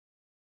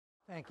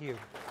Thank you.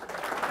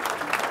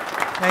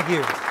 Thank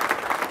you.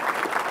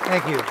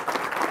 Thank you.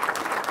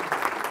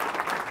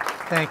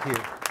 Thank you.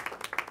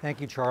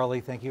 Thank you,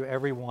 Charlie. Thank you,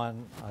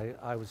 everyone.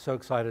 I was so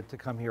excited to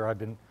come here. I've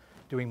been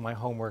doing my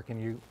homework,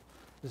 and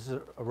this is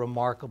a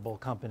remarkable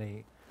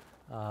company,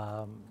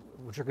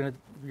 which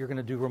you're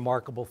gonna do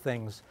remarkable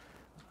things,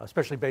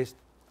 especially based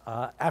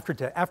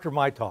after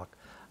my talk.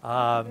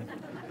 I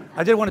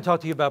did want to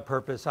talk to you about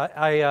purpose.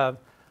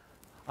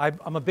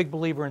 I'm a big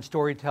believer in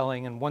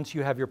storytelling, and once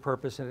you have your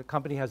purpose and a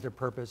company has their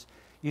purpose,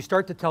 you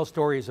start to tell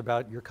stories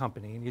about your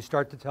company, and you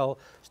start to tell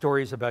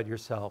stories about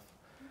yourself.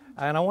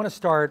 And I want to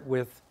start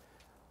with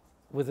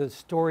a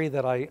story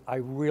that I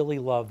really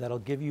love, that'll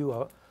give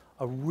you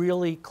a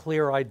really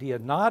clear idea,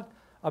 not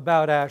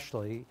about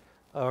Ashley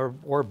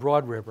or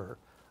Broad River,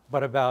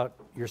 but about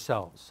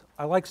yourselves.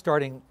 I like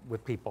starting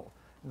with people,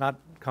 not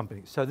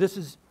companies. So this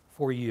is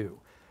for you.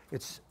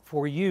 It's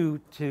for you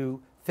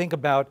to think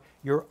about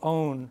your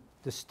own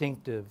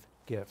distinctive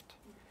gift.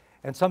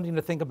 And something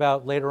to think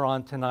about later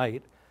on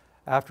tonight.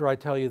 After I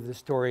tell you this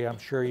story, I'm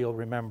sure you'll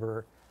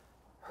remember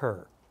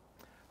her.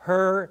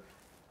 Her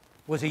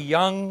was a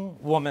young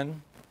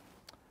woman.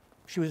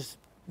 She was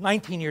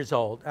 19 years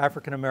old,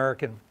 African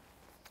American.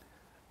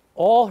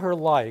 All her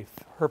life,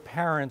 her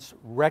parents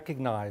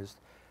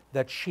recognized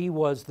that she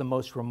was the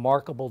most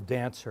remarkable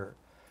dancer,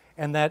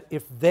 and that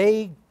if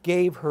they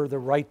gave her the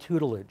right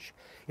tutelage,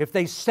 if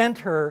they sent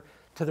her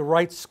to the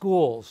right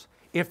schools,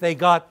 if they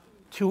got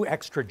 2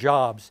 extra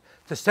jobs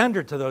to send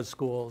her to those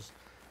schools,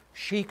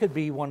 she could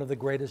be one of the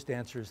greatest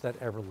dancers that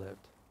ever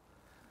lived.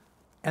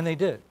 And they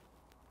did.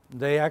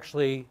 They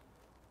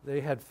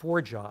had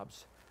 4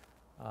 jobs.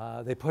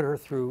 They put her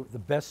through the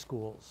best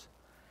schools.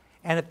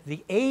 And at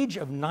the age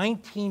of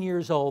 19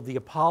 years old, the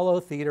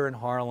Apollo Theater in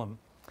Harlem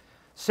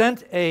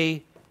sent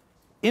an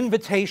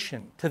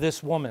invitation to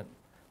this woman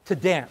to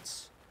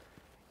dance.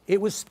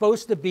 It was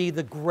supposed to be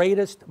the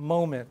greatest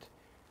moment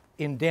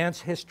in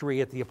dance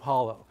history at the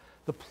Apollo.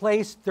 The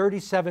place,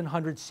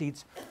 3,700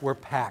 seats, were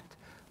packed.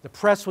 The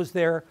press was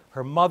there,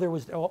 her mother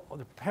was there,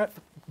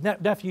 the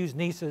nephews,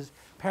 nieces,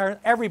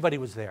 parents, everybody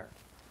was there.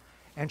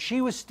 And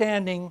she was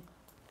standing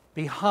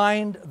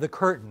behind the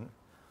curtain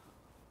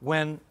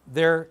when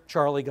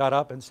Charlie got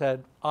up and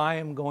said, "I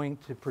am going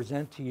to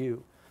present to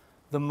you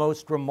the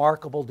most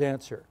remarkable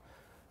dancer."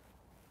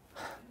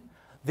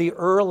 The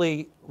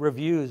early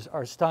reviews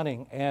are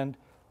stunning, and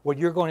what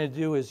you're going to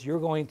do is you're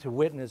going to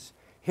witness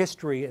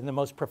history in the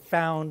most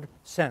profound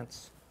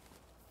sense.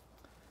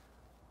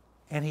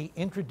 And he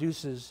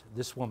introduces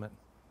this woman,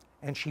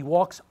 and she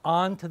walks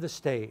onto the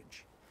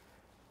stage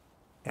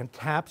and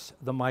taps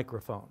the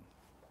microphone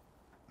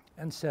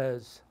and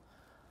says,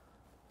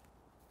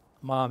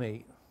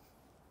 "Mommy,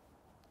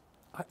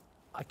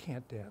 I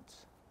can't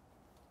dance."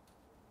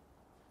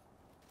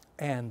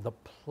 And the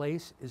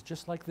place is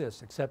just like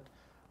this, except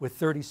with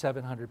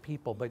 3,700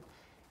 people, but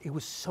it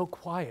was so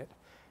quiet.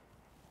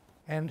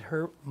 And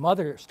her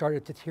mother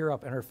started to tear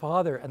up, and her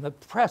father and the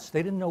press,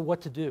 they didn't know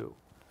what to do.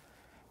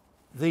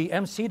 The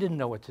MC didn't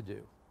know what to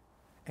do.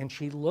 And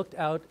she looked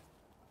out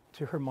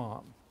to her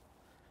mom,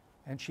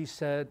 and she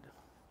said,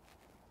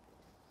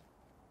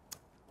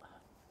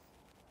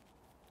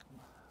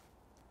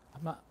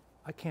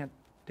 I can't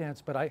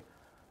dance, but I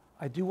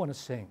do want to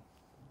sing."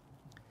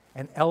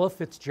 And Ella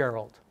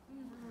Fitzgerald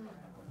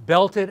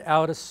belted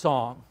out a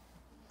song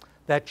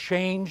that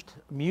changed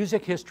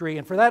music history,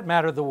 and for that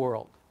matter, the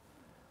world.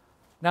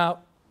 Now,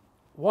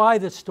 why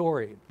this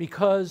story?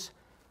 Because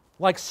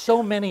like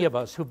so many of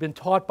us who've been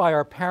taught by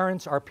our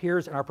parents, our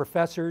peers, and our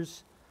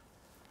professors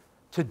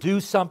to do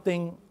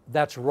something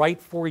that's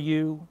right for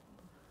you,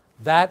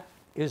 that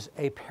is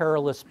a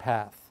perilous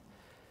path.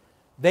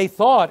 They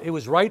thought it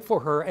was right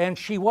for her, and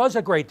she was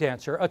a great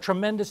dancer, a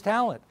tremendous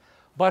talent.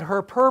 But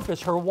her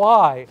purpose, her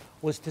why,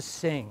 was to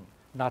sing,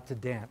 not to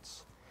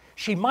dance.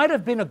 She might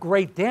have been a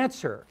great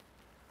dancer,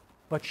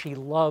 but she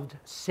loved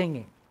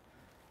singing.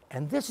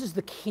 And this is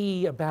the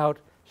key about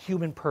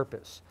human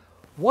purpose.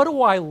 What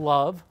do I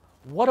love?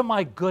 What am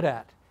I good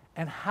at?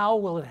 And how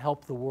will it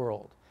help the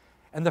world?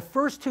 And the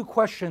first 2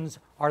 questions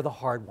are the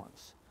hard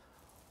ones.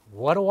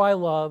 What do I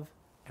love,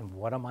 and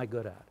what am I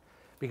good at?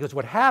 Because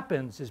what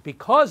happens is,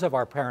 because of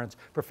our parents,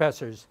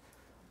 professors,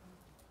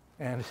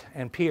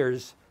 and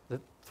peers, the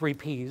 3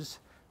 Ps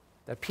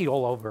that pee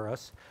all over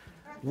us,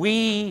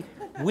 we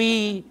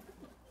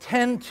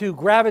tend to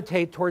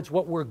gravitate towards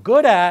what we're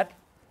good at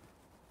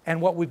and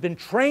what we've been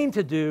trained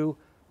to do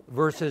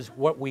versus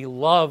what we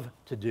love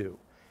to do.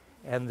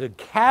 And the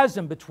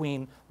chasm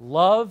between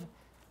love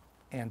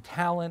and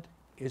talent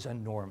is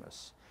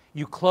enormous.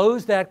 You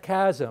close that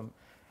chasm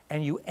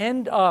and you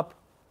end up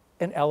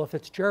an Ella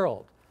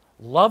Fitzgerald,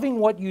 loving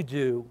what you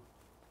do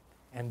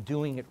and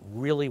doing it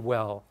really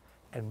well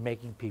and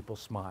making people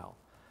smile.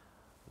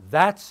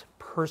 That's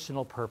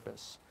personal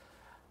purpose.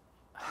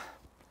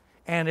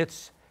 And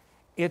it's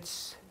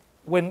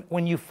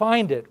when you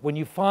find it, when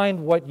you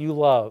find what you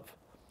love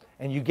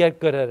and you get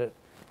good at it,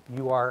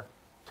 you are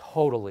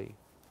totally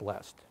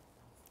blessed.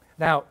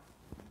 Now,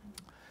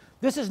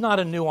 This is not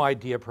a new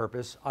idea,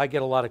 purpose. I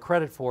get a lot of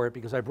credit for it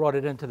because I brought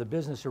it into the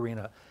business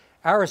arena.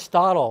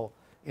 Aristotle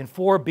in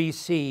 4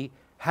 BC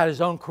had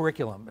his own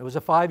curriculum. It was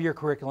a 5-year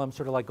curriculum,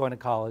 sort of like going to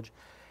college.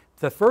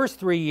 The first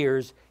 3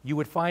 years, you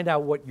would find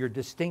out what your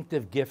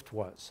distinctive gift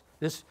was.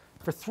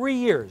 For 3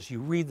 years, you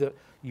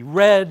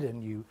read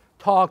and you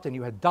talked and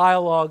you had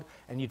dialogue,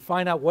 and you'd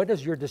find out what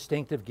is your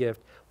distinctive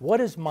gift, what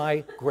is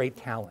my great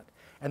talent.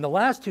 And the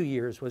last 2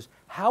 years was,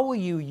 how will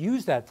you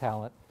use that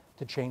talent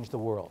to change the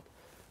world?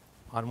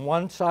 On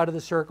one side of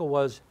the circle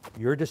was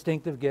your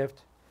distinctive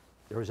gift.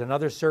 There was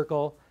another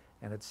circle,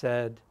 and it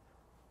said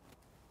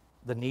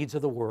the needs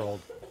of the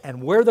world.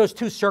 And where those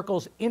 2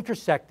 circles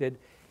intersected,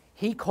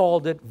 he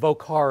called it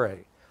vocare.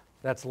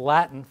 That's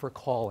Latin for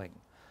calling.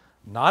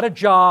 Not a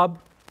job,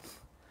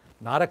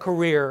 not a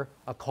career,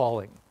 a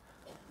calling.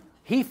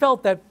 He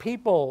felt that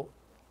people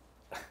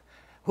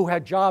who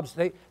had jobs,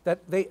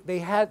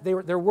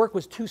 their work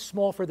was too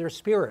small for their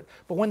spirit.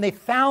 But when they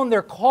found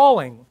their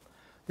calling,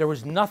 there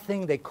was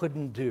nothing they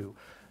couldn't do.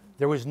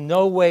 There was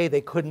no way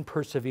they couldn't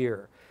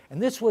persevere.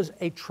 And this was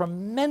a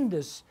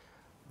tremendous,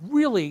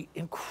 really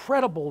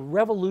incredible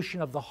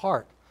revolution of the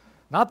heart,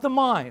 not the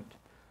mind.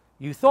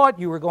 You thought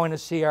you were going to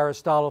see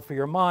Aristotle for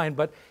your mind,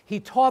 but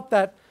he taught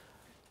that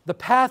the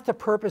path to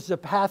purpose is a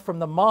path from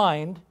the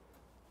mind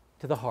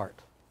to the heart.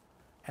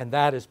 And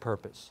that is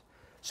purpose.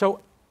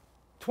 So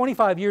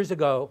 25 years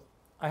ago,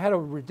 I had a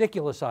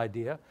ridiculous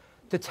idea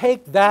to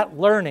take that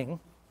learning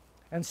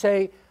and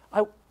say,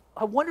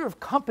 I wonder if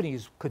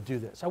companies could do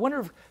this. I wonder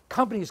if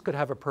companies could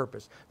have a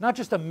purpose. Not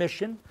just a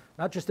mission,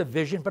 not just a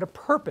vision, but a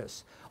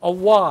purpose, a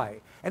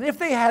why. And if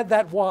they had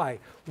that why,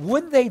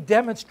 would they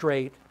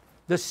demonstrate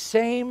the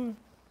same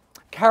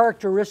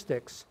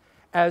characteristics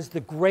as the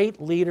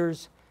great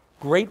leaders,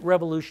 great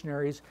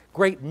revolutionaries,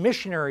 great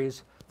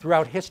missionaries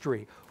throughout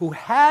history who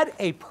had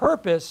a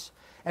purpose,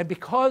 and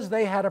because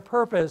they had a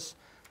purpose,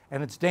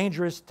 and it's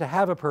dangerous to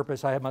have a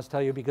purpose, I must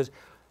tell you, because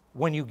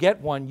when you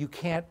get one, you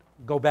can't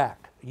go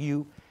back.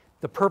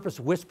 The purpose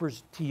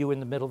whispers to you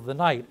in the middle of the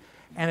night,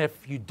 and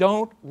if you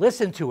don't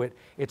listen to it,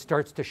 it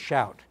starts to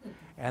shout.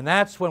 And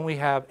that's when we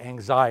have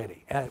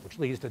anxiety, which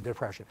leads to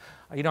depression.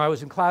 You know, I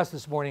was in class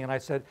this morning, and I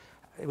said,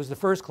 it was the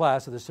first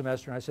class of the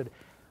semester, and I said,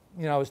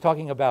 you know, I was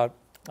talking about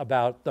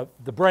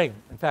the brain.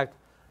 In fact,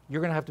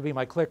 you're going to have to be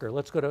my clicker.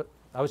 Let's go to,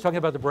 I was talking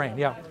about the brain,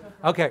 yeah.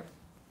 Okay,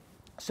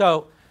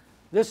 so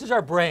this is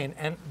our brain,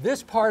 and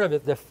this part of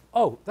it,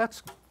 oh,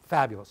 that's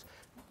fabulous.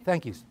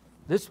 Thank you.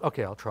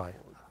 Okay, I'll try.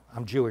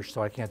 I'm Jewish,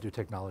 so I can't do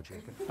technology.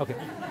 Okay,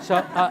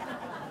 so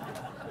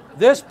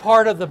this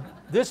part of the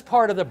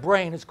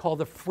brain is called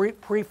the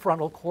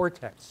prefrontal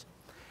cortex.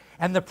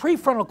 And the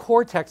prefrontal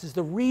cortex is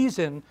the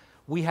reason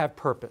we have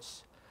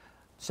purpose.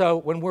 So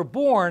when we're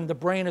born, the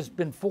brain has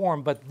been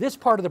formed, but this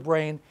part of the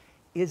brain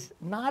is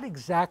not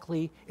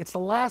exactly, it's the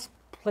last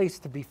place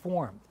to be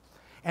formed.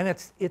 And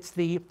it's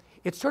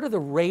sort of the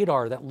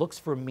radar that looks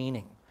for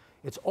meaning.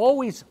 It's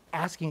always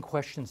asking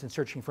questions and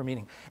searching for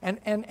meaning.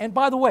 And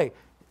by the way,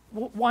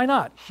 why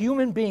not?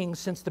 Human beings,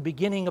 since the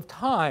beginning of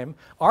time,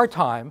 our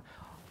time,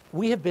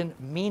 we have been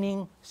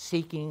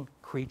meaning-seeking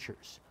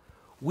creatures.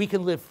 We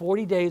can live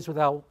 40 days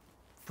without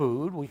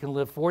food, we can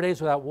live 4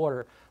 days without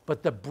water,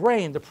 but the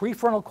brain, the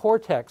prefrontal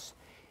cortex,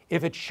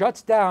 if it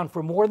shuts down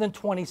for more than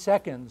 20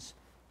 seconds,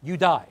 you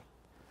die.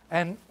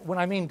 And when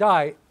I mean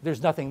die,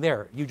 there's nothing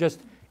there.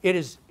 There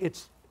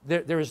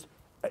is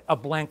a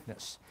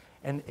blankness.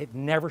 And it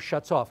never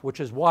shuts off,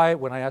 which is why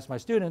when I asked my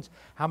students,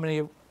 how many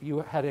of you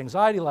had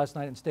anxiety last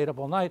night and stayed up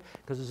all night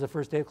because it was the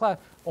first day of class,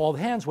 all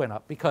the hands went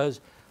up. Because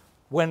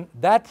when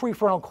that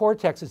prefrontal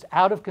cortex is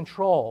out of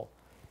control,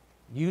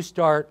 you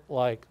start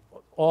well,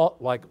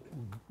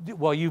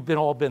 you've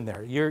all been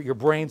there. Your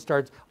brain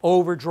starts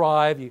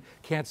overdrive, you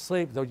can't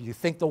sleep, you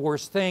think the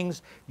worst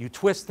things, you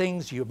twist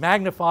things, you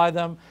magnify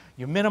them,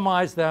 you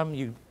minimize them,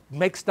 you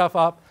make stuff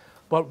up.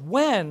 But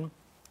when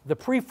the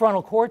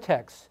prefrontal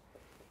cortex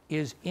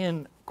is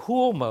in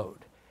cool mode,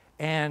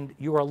 and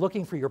you are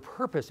looking for your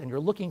purpose, and you're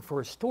looking for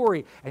a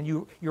story, and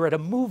you're at a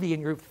movie,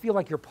 and you feel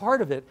like you're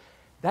part of it,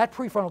 that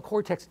prefrontal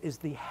cortex is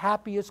the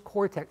happiest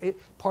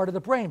part of the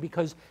brain,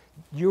 because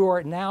you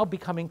are now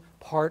becoming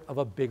part of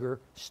a bigger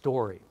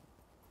story.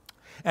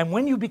 And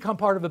when you become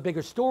part of a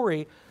bigger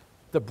story,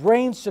 the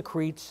brain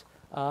secretes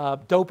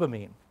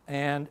dopamine.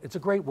 And it's a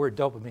great word,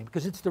 dopamine,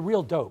 because it's the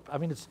real dope. I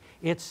mean,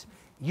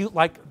 you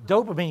like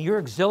dopamine, you're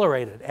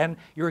exhilarated. And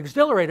you're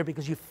exhilarated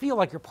because you feel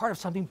like you're part of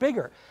something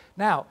bigger.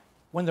 Now,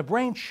 when the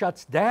brain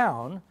shuts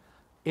down,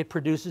 it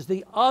produces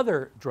the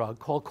other drug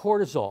called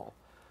cortisol,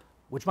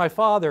 which my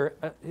father,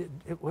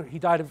 he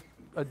died of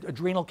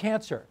adrenal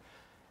cancer.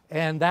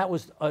 And that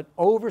was an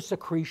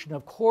over-secretion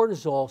of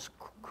cortisol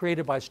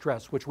created by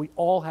stress, which we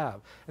all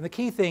have. And the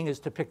key thing is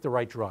to pick the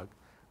right drug,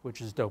 which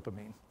is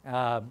dopamine.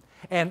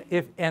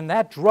 And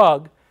that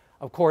drug,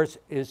 of course,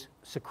 is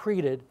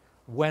secreted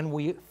when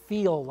we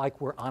feel like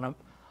we're on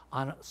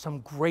some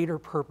greater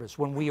purpose,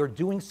 when we are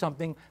doing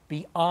something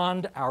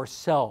beyond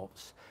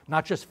ourselves,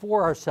 not just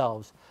for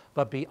ourselves,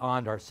 but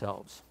beyond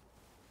ourselves.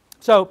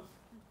 So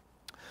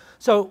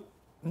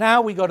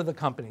now we go to the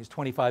companies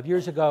 25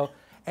 years ago,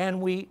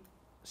 and we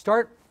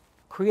start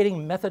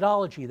creating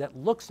methodology that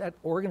looks at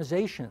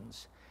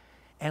organizations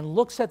and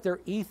looks at their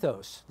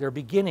ethos, their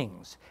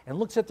beginnings, and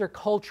looks at their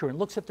culture, and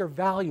looks at their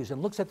values,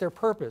 and looks at their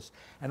purpose.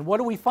 And what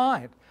do we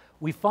find?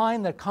 We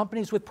find that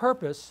companies with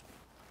purpose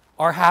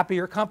are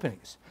happier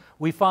companies.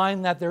 We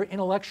find that they're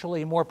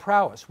intellectually more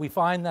prowess. We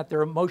find that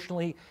they're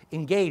emotionally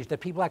engaged, that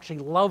people actually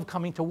love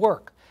coming to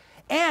work.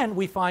 And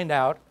we find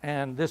out,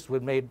 and this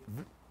would make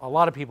a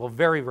lot of people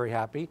very, very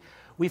happy,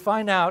 we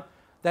find out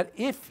that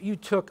if you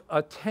took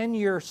a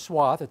 10-year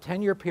swath, a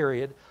 10-year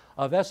period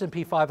of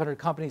S&P 500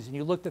 companies and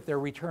you looked at their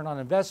return on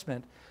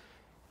investment,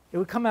 it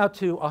would come out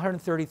to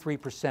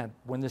 133%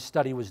 when this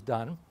study was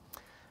done.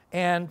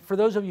 And for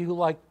those of you who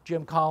like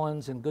Jim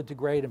Collins and Good to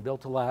Great and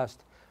Built to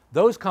Last,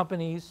 those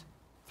companies,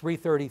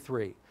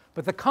 333.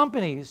 But the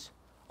companies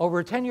over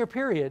a 10-year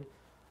period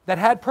that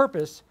had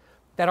purpose,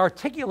 that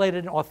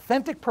articulated an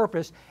authentic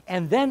purpose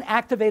and then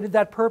activated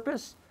that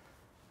purpose,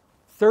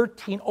 over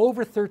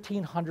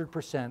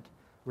 1,300%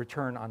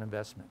 return on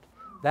investment.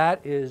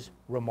 That is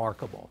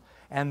remarkable.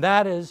 And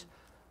that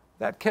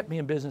kept me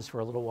in business for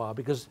a little while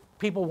because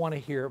people want to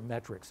hear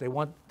metrics. They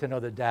want to know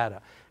the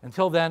data.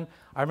 Until then,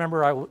 I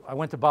remember I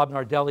went to Bob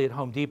Nardelli at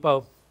Home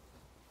Depot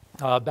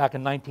back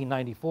in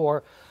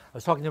 1994. I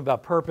was talking to him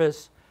about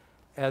purpose.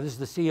 This is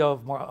the CEO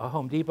of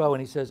Home Depot,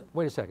 and he says,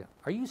 wait a second,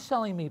 are you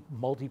selling me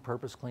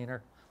multi-purpose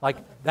cleaner? Like,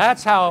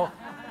 that's how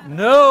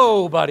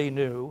nobody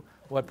knew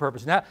what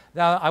purpose. Now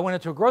I went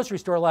into a grocery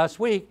store last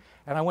week,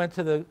 and I went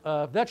to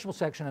the vegetable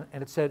section,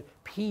 and it said,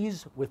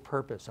 peas with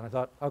purpose. And I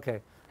thought,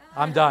 okay,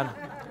 I'm done.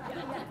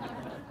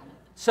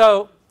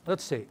 So,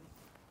 let's see.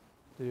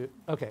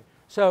 Okay,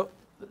 so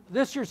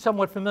this you're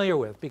somewhat familiar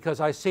with because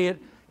I see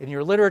it in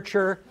your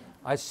literature,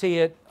 I see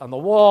it on the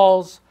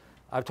walls,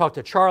 I've talked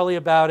to Charlie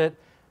about it.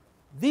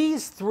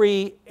 These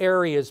three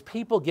areas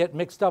people get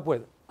mixed up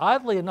with.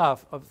 Oddly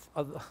enough, of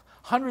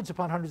hundreds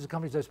upon hundreds of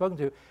companies I've spoken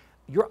to,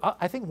 you're,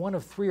 I think, one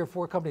of 3 or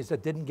 4 companies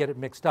that didn't get it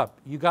mixed up.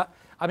 You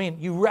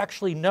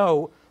actually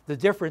know the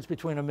difference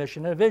between a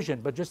mission and a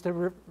vision. But just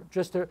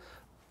to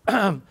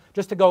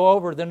go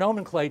over the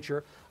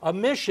nomenclature, a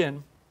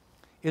mission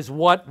is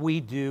what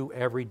we do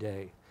every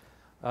day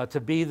to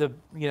be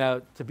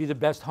the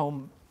best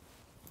home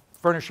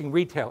furnishing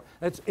retailer.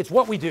 It's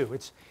what we do.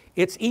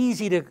 It's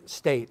easy to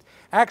state.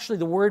 Actually,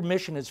 the word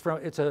mission is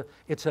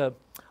it's a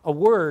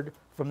word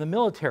from the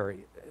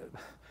military.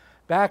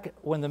 Back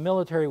when the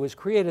military was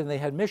created and they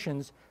had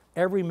missions,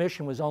 every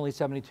mission was only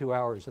 72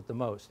 hours at the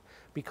most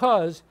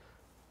because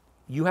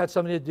you had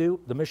something to do.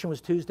 The mission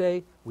was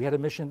Tuesday. We had a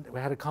mission.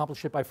 We had to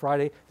accomplish it by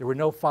Friday. There were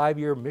no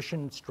 5-year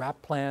mission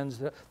strap plans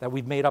that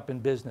we've made up in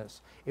business.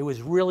 It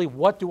was really,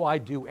 what do I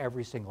do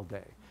every single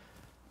day?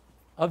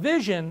 A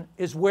vision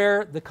is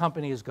where the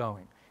company is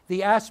going,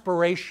 the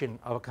aspiration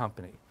of a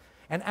company.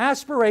 And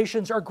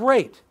aspirations are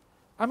great.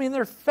 I mean,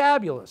 they're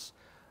fabulous.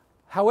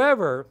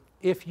 However,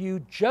 if you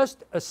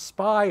just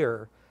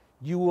aspire,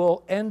 you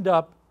will end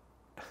up,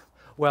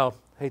 well,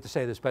 I hate to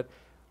say this, but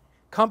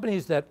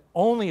companies that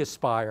only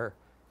aspire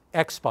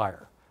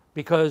expire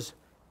because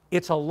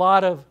it's a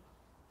lot of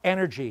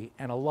energy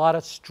and a lot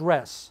of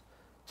stress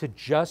to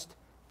just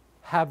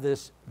have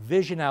this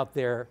vision out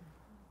there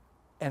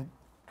and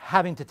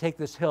having to take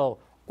this hill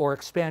or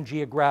expand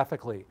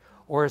geographically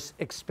or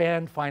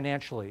expand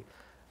financially.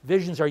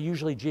 Visions are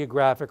usually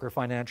geographic or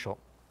financial.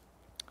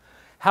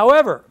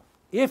 However,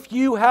 if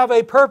you have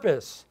a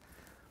purpose,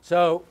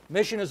 so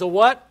mission is a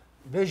what,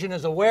 vision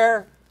is a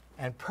where,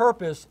 and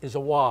purpose is a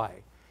why.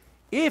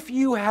 If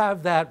you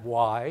have that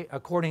why,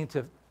 according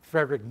to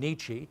Friedrich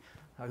Nietzsche,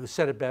 who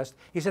said it best,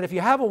 he said, if you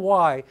have a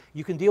why,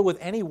 you can deal with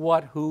any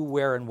what, who,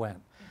 where, and when.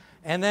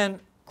 And then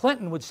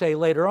Clinton would say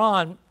later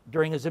on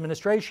during his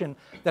administration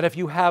that if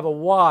you have a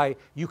why,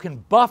 you can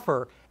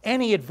buffer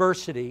any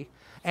adversity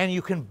and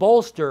you can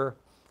bolster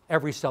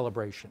every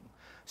celebration.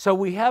 So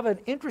we have an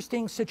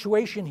interesting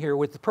situation here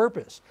with the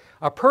purpose.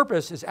 A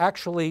purpose is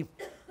actually,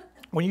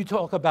 when you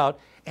talk about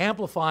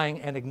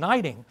amplifying and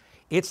igniting,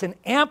 it's an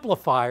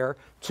amplifier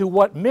to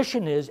what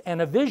mission is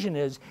and a vision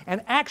is,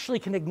 and actually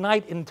can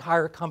ignite an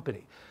entire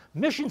company.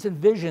 Missions and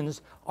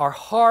visions are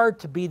hard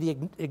to be the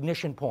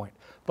ignition point,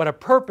 but a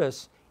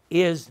purpose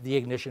is the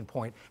ignition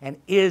point and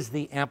is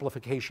the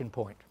amplification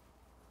point.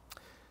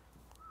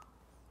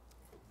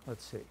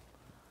 Let's see.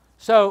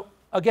 So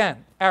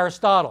again,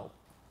 Aristotle.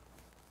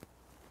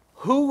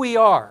 Who we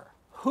are,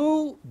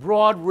 who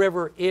Broad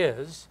River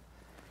is,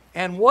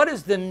 and what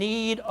is the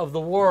need of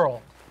the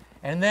world.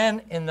 And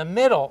then in the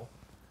middle,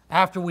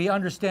 after we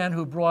understand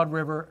who Broad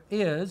River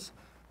is,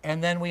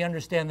 and then we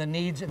understand the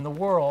needs in the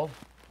world,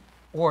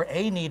 or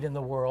a need in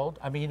the world.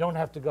 I mean, you don't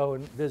have to go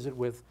and visit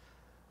with,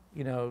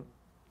 the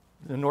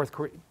North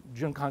Korea,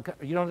 you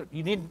don't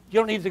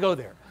need to go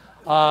there.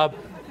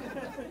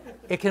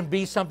 It can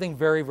be something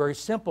very, very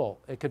simple.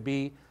 It could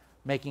be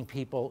making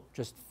people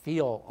just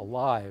feel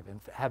alive and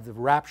have the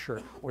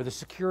rapture or the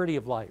security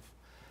of life.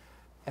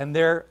 And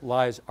there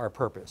lies our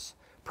purpose.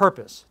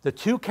 Purpose. The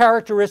 2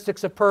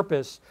 characteristics of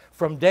purpose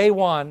from day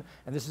one,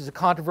 and this is a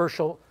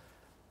controversial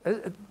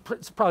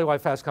it's probably why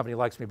Fast Company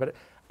likes me, but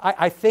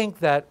I think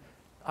that,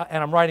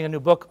 and I'm writing a new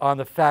book on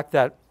the fact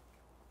that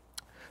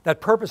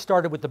purpose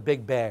started with the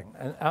Big Bang.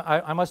 And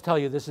I must tell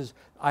you,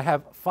 I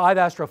have 5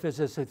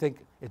 astrophysicists who think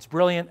it's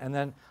brilliant, and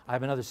then I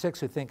have another 6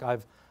 who think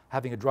I'm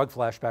having a drug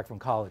flashback from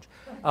college.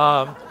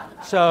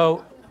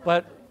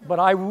 But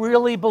I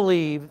really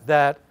believe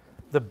that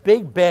the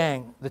Big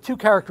Bang, the 2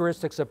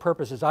 characteristics of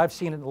purpose as I've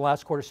seen it in the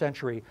last quarter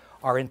century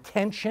are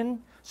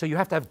intention, so you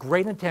have to have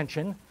great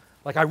intention,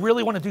 like I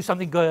really want to do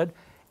something good,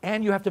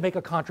 and you have to make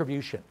a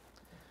contribution.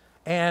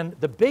 And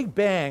the Big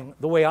Bang,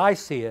 the way I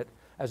see it,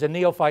 as a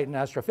neophyte in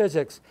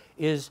astrophysics,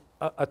 is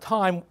a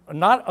time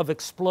not of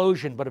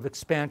explosion, but of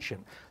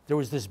expansion. There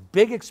was this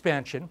big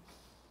expansion,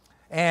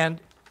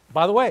 and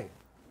by the way,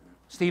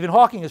 Stephen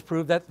Hawking has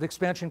proved that the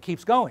expansion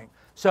keeps going.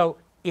 So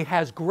it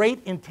has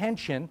great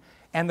intention,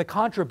 and the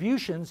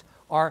contributions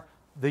are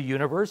the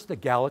universe, the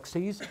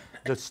galaxies,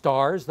 the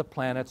stars, the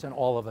planets, and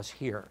all of us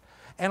here.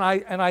 And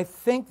I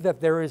think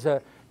that there is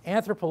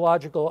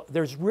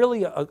there's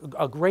really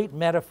a great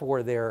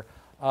metaphor there.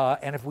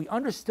 And if we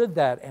understood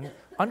that and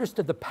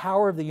understood the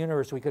power of the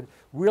universe, we could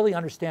really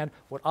understand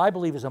what I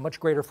believe is a much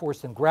greater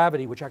force than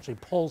gravity, which actually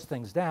pulls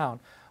things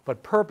down,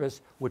 but purpose,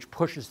 which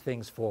pushes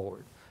things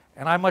forward.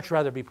 And I'd much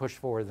rather be pushed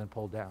forward than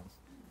pulled down.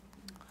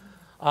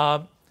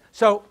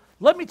 So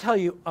let me tell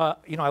you, I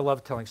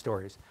love telling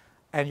stories,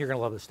 and you're going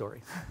to love this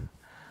story.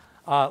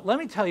 Let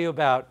me tell you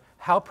about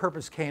how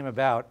purpose came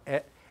about.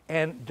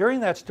 And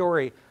during that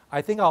story,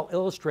 I think I'll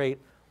illustrate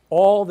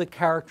all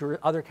the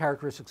other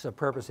characteristics of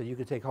purpose that you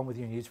could take home with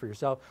you and use for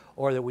yourself,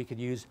 or that we could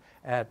use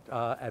at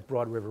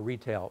Broad River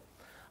Retail.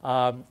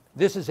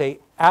 This is an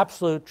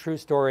absolute true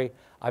story.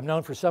 I'm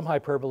known for some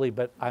hyperbole,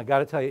 but I got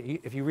to tell you,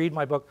 if you read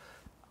my book,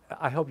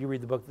 I hope you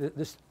read the book.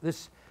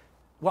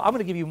 Well, I'm going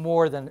to give you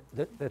more than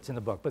that's in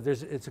the book, but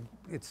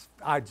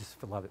I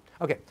just love it.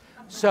 Okay,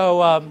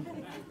 so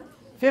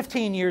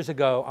 15 years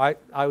ago,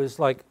 I was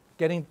like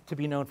getting to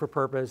be known for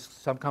purpose.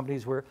 Some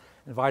companies were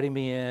inviting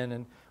me in,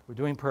 and we're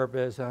doing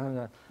purpose,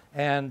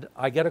 and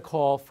I get a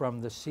call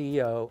from the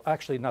CEO,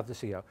 actually not the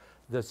CEO,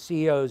 the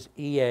CEO's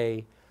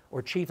EA,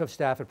 or Chief of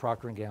Staff at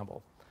Procter &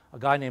 Gamble, a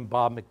guy named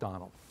Bob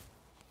McDonald.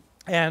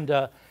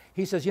 And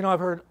he says,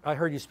 I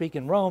heard you speak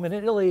in Rome and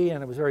Italy,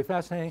 and it was very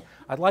fascinating.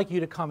 I'd like you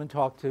to come and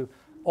talk to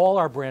all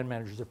our brand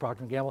managers at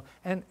Procter & Gamble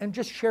and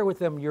just share with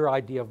them your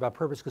idea about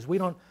purpose, because we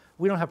don't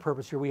have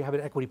purpose here. We have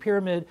an equity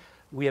pyramid,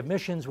 we have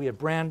missions, we have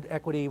brand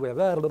equity, we have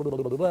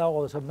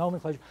all this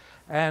nomenclature.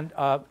 And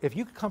if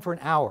you could come for an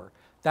hour,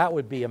 that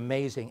would be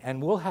amazing.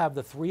 And we'll have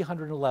the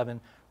 311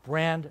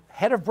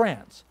 head of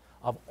brands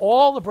of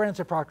all the brands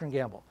at Procter &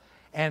 Gamble.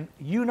 And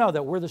you know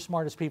that we're the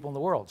smartest people in the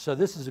world, so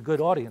this is a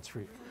good audience for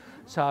you.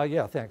 So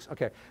yeah, thanks.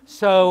 Okay,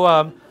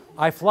 so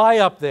I fly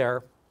up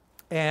there,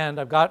 and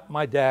I've got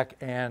my deck,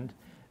 and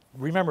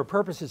remember,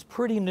 purpose is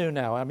pretty new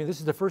now. I mean, this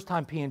is the first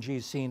time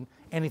P&G's seen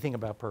anything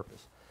about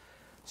purpose.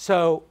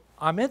 So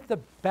I'm at the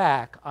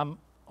back. I'm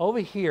over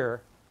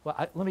here. Well,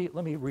 let me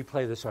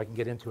replay this so I can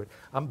get into it.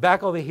 I'm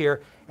back over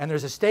here, and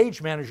there's a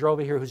stage manager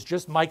over here who's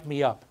just mic'd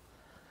me up.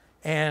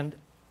 And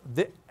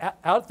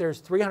out there's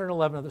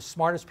 311 of the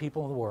smartest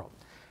people in the world.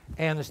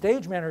 And the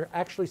stage manager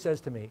actually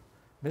says to me,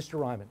 Mr.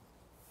 Reiman,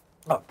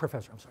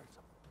 Professor, I'm sorry.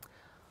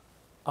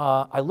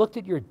 I looked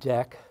at your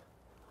deck.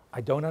 I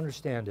don't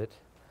understand it.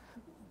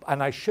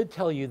 And I should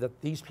tell you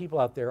that these people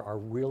out there are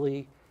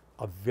really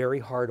a very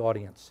hard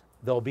audience.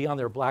 They'll be on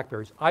their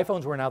BlackBerries.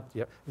 iPhones weren't out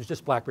yet. It was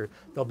just BlackBerry.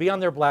 They'll be on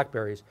their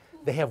BlackBerries.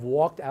 They have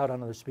walked out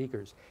on other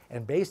speakers.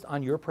 And based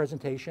on your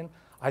presentation,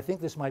 I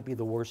think this might be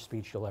the worst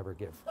speech you'll ever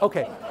give.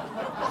 Okay.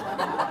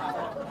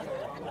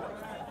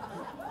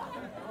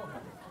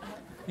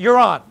 You're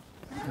on.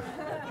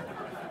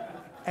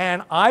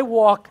 And I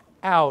walk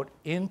out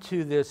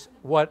into this,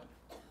 what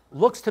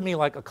looks to me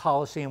like a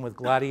coliseum with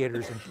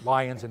gladiators and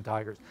lions and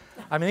tigers.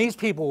 I mean, these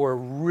people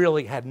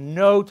had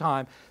no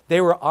time. They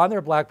were on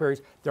their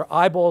BlackBerries. Their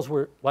eyeballs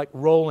were like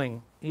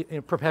rolling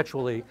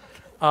perpetually.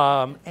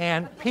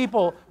 And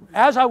people,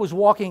 as I was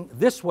walking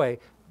this way,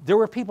 there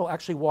were people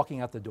actually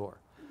walking out the door.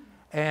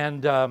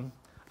 And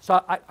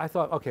so I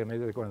thought, okay, maybe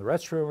they're going to the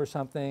restroom or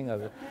something.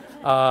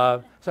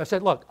 So I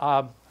said, look,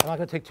 I'm not going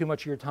to take too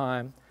much of your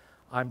time.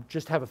 I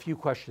just have a few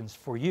questions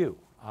for you.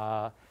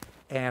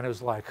 And it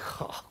was like,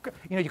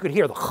 you could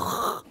hear the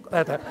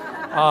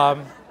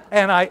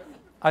and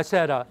I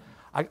said,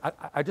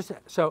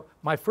 so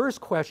my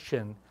first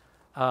question,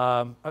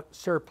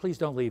 sir, please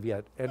don't leave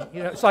yet. And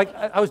it's like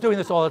I was doing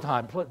this all the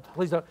time.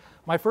 Please don't.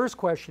 My first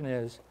question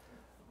is,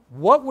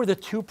 what were the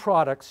 2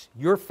 products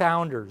your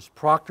founders,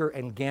 Procter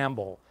and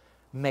Gamble,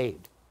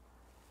 made?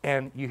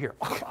 And you hear,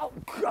 oh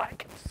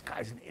God, this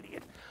guy's an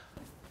idiot.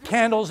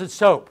 Candles and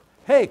soap.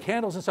 Hey,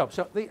 candles and soap.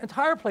 So the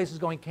entire place is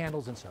going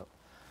candles and soap.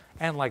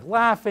 And like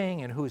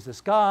laughing, and who's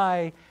this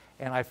guy?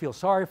 And I feel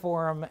sorry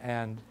for him,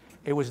 and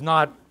it was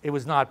not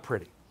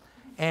pretty.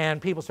 And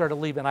people started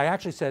to leave, and I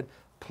actually said,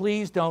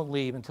 please don't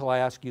leave until I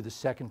ask you the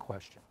second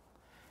question.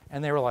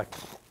 And they were like,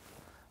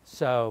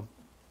 so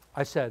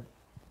I said,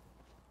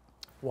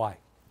 why?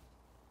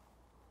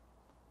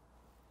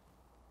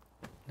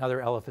 another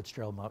Ella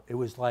Fitzgerald moment. It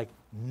was like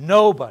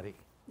nobody,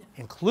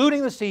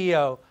 including the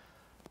CEO,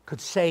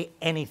 could say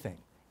anything.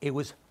 It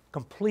was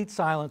complete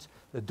silence.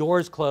 The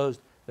doors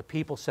closed. The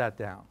people sat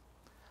down.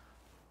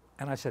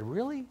 And I said,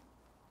 really?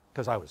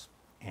 Because I was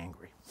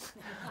angry.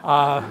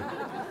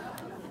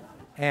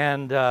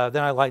 And then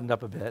I lightened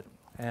up a bit.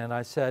 And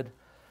I said,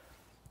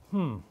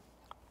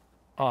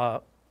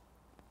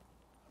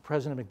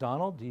 President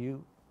McDonald, do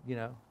you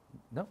know,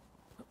 no?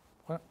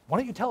 Why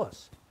don't you tell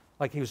us?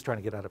 Like he was trying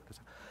to get out of it.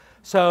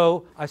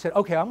 So I said,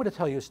 okay, I'm going to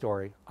tell you a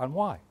story on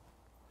why.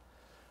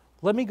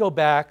 Let me go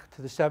back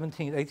to the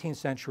 17th, 18th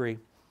century.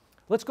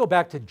 Let's go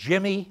back to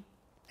Jimmy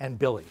and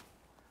Billy,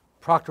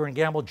 Procter and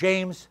Gamble,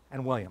 James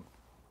and William.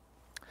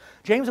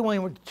 James and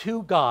William were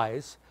two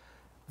guys,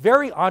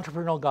 very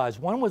entrepreneurial guys.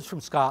 One was from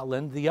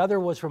Scotland, the other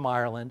was from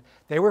Ireland.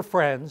 They were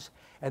friends,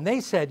 and they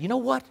said, you know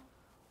what?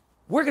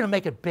 We're going to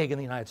make it big in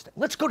the United States.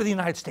 Let's go to the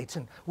United States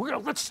and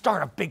let's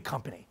start a big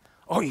company.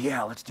 Oh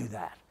yeah, let's do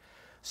that.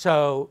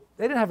 So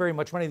they didn't have very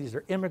much money. These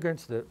are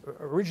immigrants, the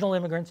original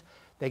immigrants.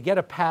 They get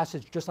a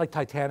passage, just like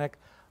Titanic,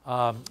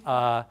 on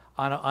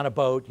a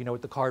boat, you know,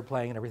 with the card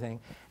playing and everything.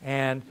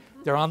 And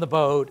they're on the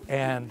boat,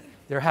 and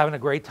they're having a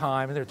great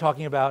time, and they're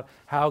talking about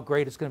how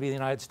great it's going to be in the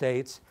United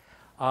States.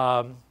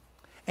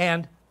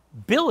 And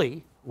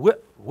Billy,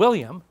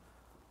 William,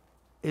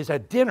 is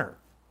at dinner,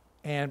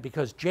 and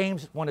because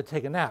James wanted to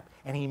take a nap,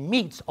 and he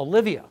meets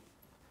Olivia.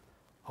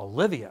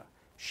 Olivia,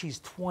 she's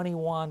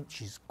 21,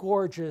 she's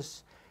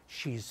gorgeous,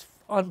 she's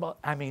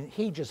I mean,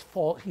 he's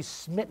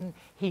smitten,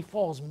 he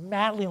falls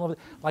madly in love with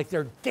her. Like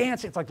they're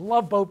dancing, it's like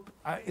Love Boat,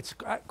 it's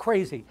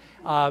crazy.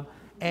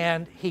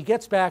 And he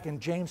gets back and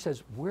James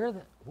says, where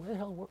the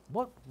hell,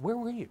 where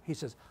were you? He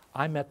says,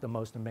 I met the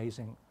most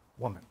amazing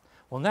woman.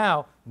 Well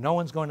now, no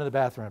one's going to the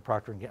bathroom at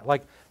Procter & Gamble.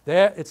 Like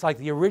it's like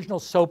the original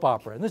soap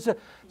opera. And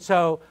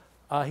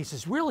he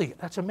says, really,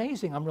 that's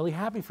amazing, I'm really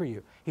happy for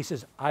you. He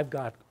says, I've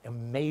got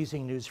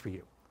amazing news for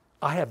you.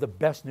 I have the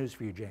best news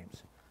for you,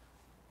 James.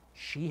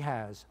 She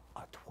has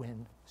a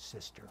twin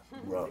sister,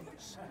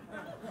 Rose.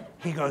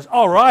 He goes,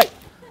 all right.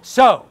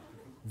 So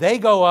they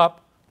go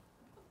up,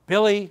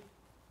 Billy,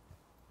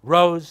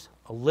 Rose,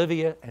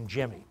 Olivia, and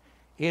Jimmy.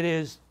 It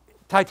is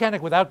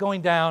Titanic without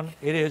going down.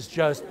 It is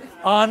just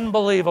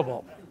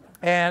unbelievable.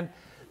 And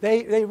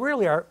they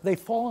really are, they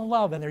fall in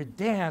love and they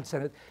dance,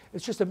 and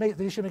it's just amazing.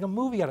 They should make a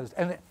movie out of this.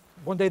 And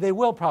one day they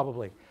will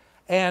probably.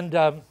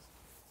 And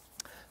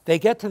they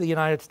get to the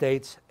United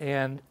States,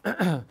 and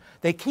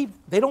they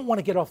don't want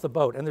to get off the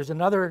boat. And there's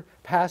another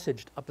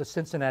passage up the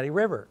Cincinnati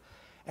River.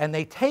 And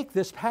they take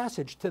this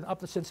passage up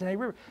the Cincinnati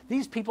River.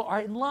 These people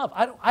are in love.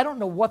 I don't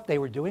know what they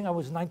were doing. I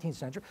was 19th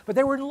century, but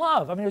they were in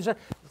love. I mean, it was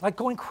like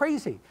going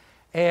crazy.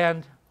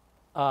 And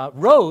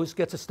Rose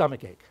gets a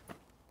stomach ache.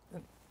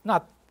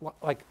 Not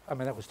like, I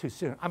mean, that was too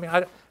soon. I mean,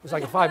 it was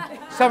like a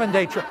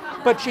 7-day trip.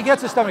 But she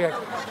gets a stomach ache.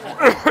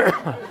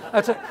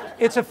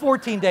 It's a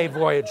 14-day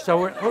voyage,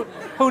 so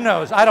who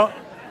knows?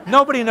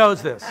 Nobody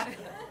knows this.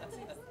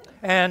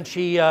 And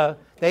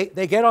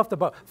they get off the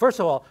boat.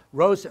 First of all,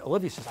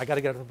 Olivia says, I got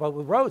to get off the boat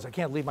with Rose. I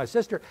can't leave my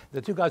sister.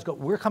 The two guys go,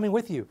 we're coming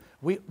with you.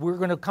 We're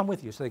going to come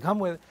with you. So they come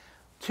with.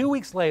 2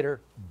 weeks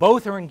later,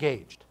 both are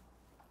engaged.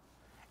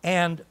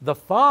 And the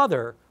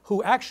father,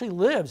 who actually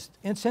lives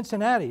in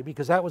Cincinnati,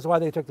 because that was why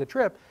they took the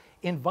trip,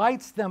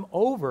 invites them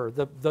over,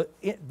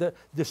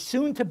 the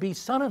soon-to-be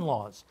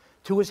son-in-laws,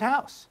 to his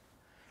house.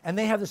 And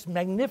they have this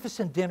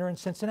magnificent dinner in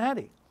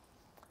Cincinnati.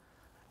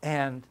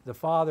 And the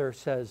father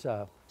says,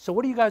 so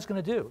what are you guys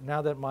going to do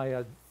now that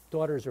my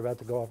daughters are about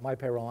to go off my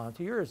payroll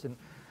onto yours? And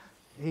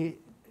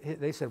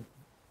they said,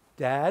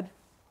 Dad,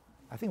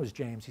 I think it was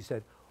James, he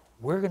said,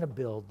 we're going to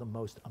build the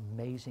most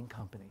amazing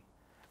company.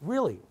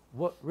 Really?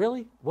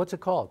 Really? What's it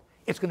called?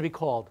 It's going to be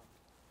called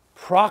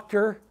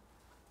Procter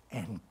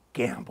and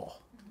Gamble.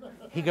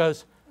 He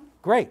goes,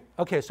 great.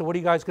 Okay, so what are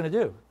you guys going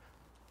to do?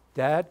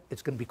 Dad,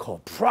 it's going to be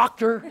called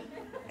Procter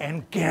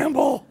and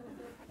Gamble.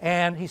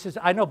 And he says,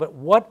 I know, but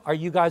what are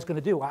you guys going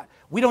to do?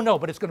 We don't know,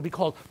 but it's going to be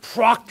called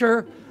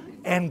Procter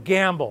and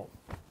Gamble.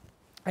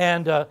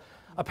 And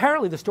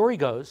apparently the story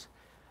goes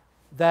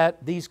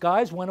that these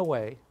guys went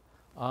away.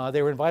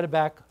 They were invited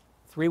back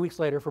 3 weeks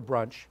later for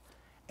brunch.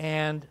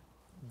 And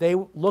they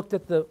looked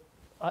at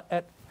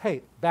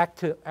hey, back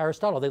to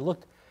Aristotle. They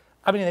looked,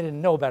 I mean, they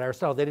didn't know about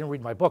Aristotle. They didn't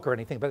read my book or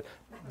anything, but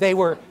they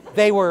were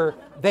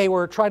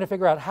trying to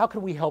figure out how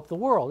could we help the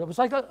world. It was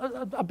like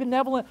a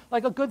benevolent,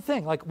 like a good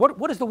thing. Like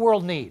what does the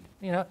world need,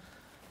 you know?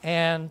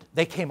 And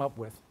they came up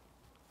with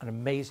an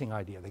amazing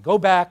idea. They go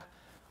back.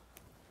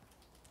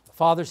 The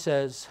father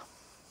says,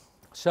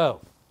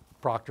 so,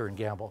 Procter and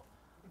Gamble,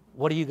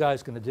 what are you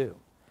guys going to do?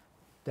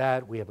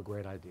 Dad, we have a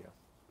great idea.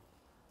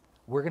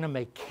 We're going to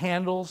make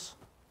candles.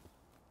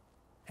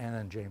 And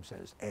then James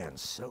says, and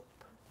soap.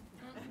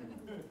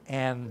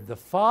 And the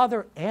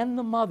father and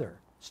the mother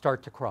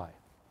start to cry.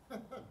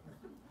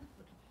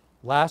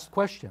 Last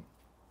question,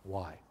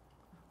 why?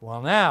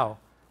 Well, now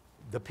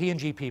the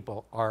P&G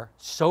people are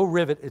so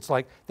riveted. It's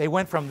like they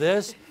went from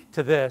this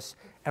to this,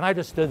 and I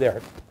just stood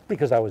there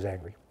because I was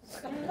angry.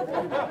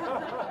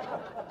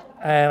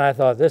 And I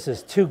thought, this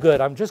is too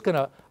good. I'm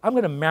gonna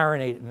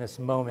marinate in this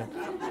moment.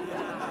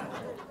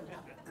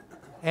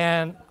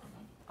 And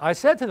I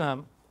said to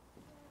them,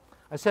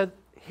 I said,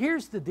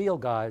 here's the deal,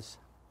 guys.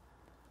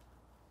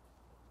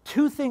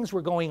 Two things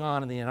were going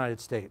on in the United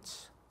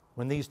States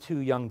when these two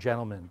young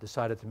gentlemen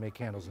decided to make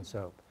candles and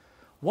soap.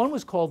 One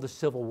was called the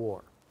Civil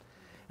War.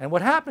 And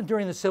what happened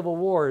during the Civil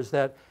War is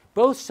that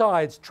both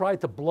sides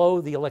tried to blow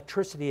the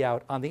electricity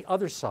out on the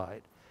other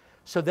side,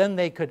 so then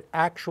they could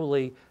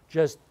actually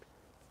just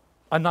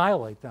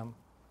annihilate them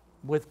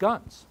with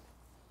guns.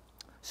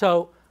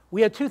 So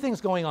we had two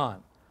things going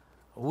on.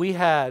 We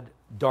had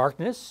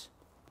darkness,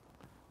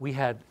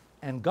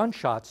 and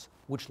gunshots,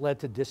 which led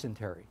to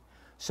dysentery.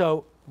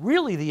 So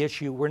really the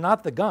issue were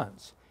not the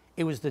guns.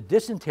 It was the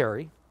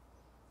dysentery,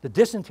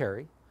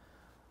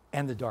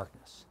 and the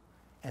darkness.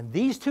 And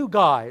these two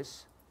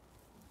guys,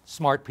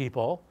 smart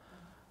people,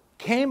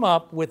 came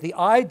up with the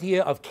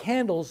idea of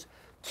candles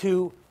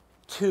to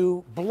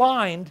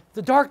blind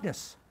the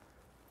darkness,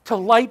 to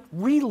light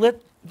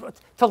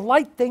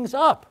things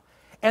up,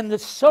 and the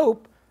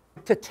soap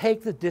to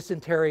take the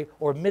dysentery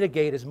or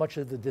mitigate as much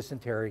of the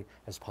dysentery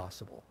as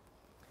possible.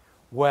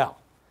 Well,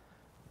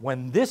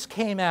 when this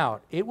came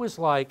out, it was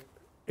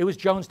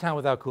Jonestown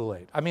without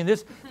Kool-Aid. I mean,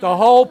 the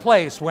whole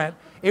place went,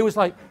 it was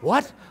like,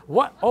 what?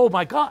 Oh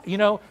my God, you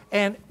know,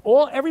 and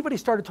everybody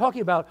started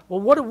talking about,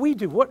 well, what do we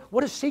do?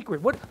 What is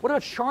secret? What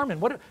about Charmin?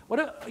 What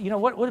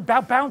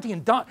about Bounty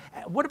and Don?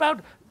 What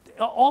about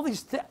all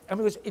these things? I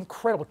mean, it was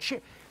incredible.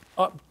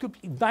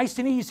 Nice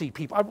and easy,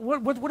 people.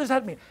 What does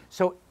that mean?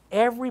 So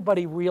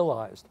everybody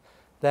realized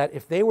that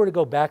if they were to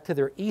go back to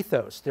their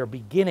ethos, their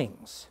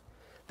beginnings,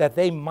 that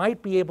they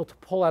might be able to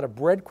pull out a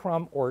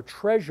breadcrumb or a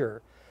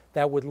treasure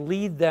that would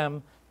lead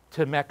them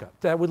to Mecca,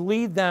 that would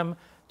lead them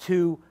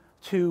to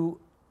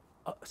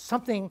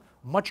something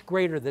much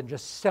greater than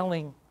just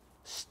selling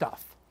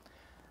stuff.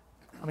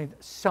 I mean,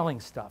 selling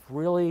stuff,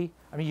 really?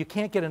 I mean, you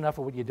can't get enough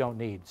of what you don't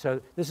need.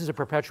 So this is a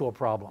perpetual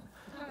problem.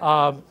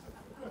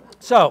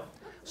 So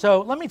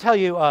let me tell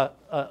you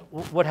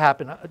what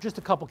happened. Just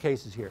a couple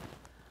cases here.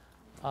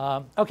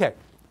 Okay,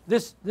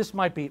 this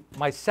might be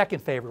my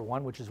second favorite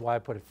one, which is why I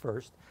put it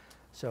first,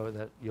 so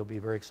that you'll be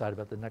very excited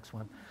about the next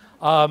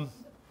one.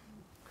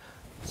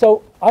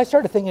 So I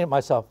started thinking to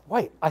myself,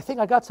 wait, I think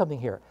I got something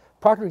here.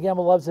 Procter &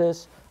 Gamble loves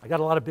this. I got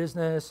a lot of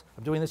business.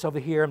 I'm doing this over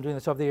here. I'm doing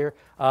this over here.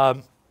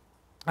 And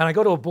I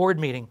go to a board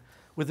meeting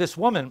with this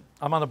woman.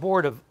 I'm on the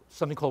board of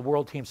something called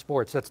World Team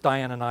Sports. That's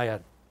Diana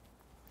Nyad.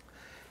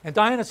 And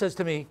Diana says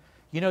to me,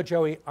 you know,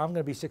 Joey, I'm going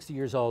to be 60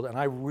 years old, and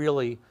I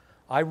really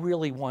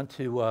want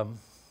to,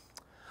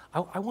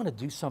 I want to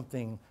do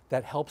something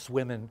that helps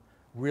women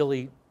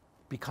really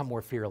become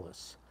more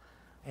fearless.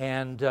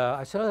 And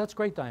I said, oh, that's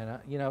great,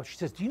 Diana. You know, she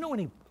says, do you know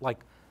any,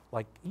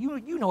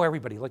 you know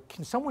everybody. Like,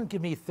 can someone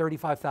give me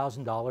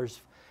 $35,000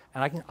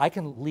 and I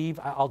can leave,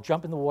 I'll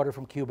jump in the water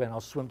from Cuba and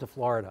I'll swim to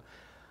Florida.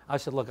 I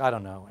said, look, I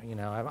don't know. You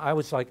know, I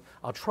was like,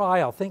 I'll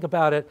try, I'll think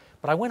about it.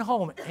 But I went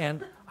home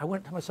and I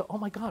went to myself, oh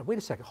my God, wait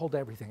a second, hold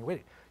everything.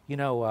 Wait, you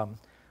know,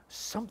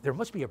 there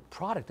must be a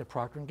product at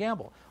Procter &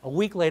 Gamble. A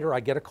week later, I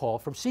get a call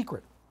from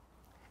Secret.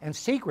 And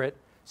Secret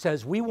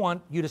says, we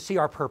want you to see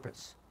our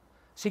purpose.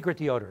 Secret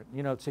deodorant,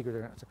 you know, Secret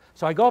deodorant.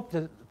 So I go up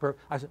to,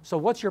 I said, so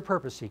what's your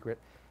purpose, Secret?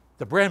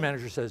 The brand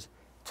manager says,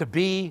 to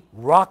be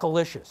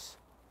rockalicious.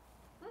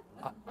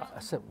 I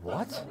said,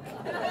 what?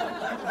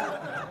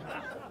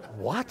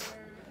 What?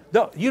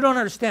 No, you don't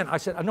understand. I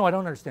said, no, I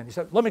don't understand. He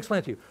said, let me explain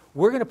it to you.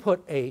 We're going to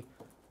put a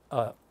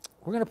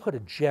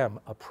gem,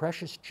 a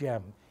precious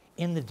gem,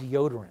 in the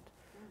deodorant.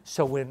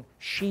 So when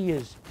she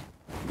is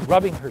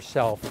rubbing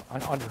herself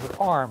under her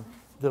arm,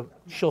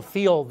 she'll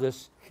feel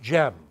this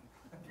gem.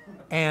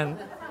 And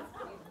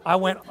I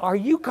went, are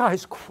you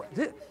guys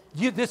crazy?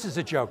 This is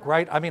a joke,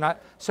 right? I mean,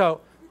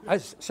 so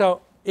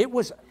it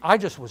was, I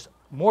just was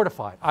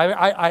mortified.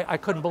 I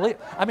couldn't believe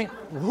it. I mean,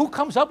 who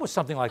comes up with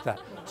something like that?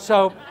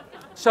 So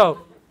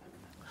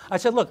I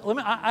said, look,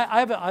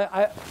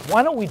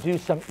 why don't we do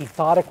some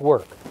ethodic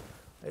work?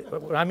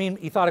 I mean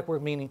ethodic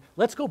work meaning,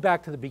 let's go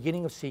back to the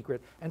beginning of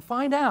Secret and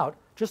find out,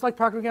 just like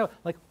Procter & Gamble,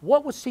 like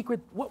what was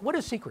Secret, what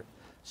is Secret?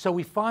 So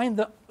we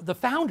find the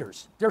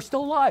founders, they're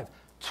still alive,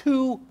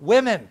 2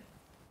 women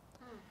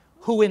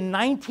who in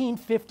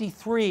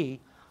 1953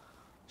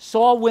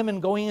 saw women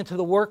going into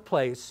the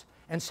workplace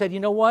and said, you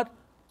know what?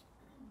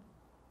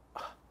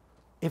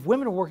 If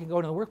women are going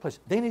to the workplace,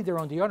 they need their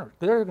own deodorant.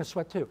 They're going to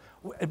sweat too.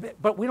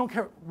 But we don't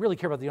really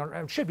care about the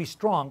deodorant. It should be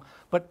strong,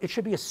 but it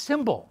should be a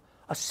symbol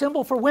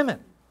for women.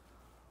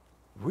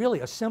 Really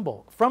a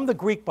symbol. From the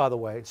Greek, by the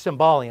way,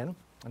 symbolion,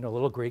 I know a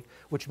little Greek,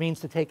 which means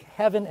to take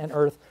heaven and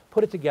earth,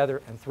 put it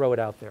together, and throw it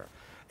out there.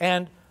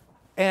 And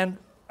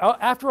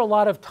after a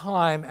lot of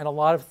time and a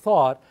lot of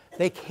thought,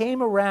 they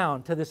came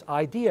around to this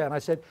idea, and I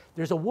said,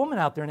 there's a woman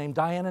out there named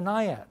Diana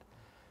Nyad.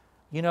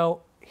 You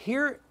know,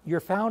 here your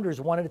founders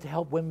wanted to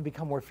help women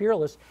become more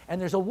fearless, and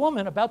there's a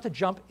woman about to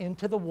jump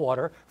into the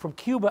water from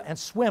Cuba and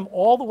swim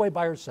all the way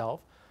by herself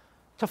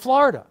to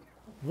Florida.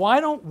 Why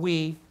don't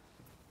we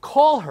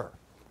call her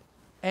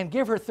and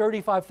give her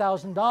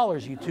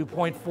 $35,000, you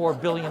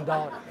 $2.4 billion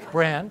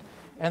brand.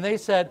 And they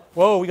said,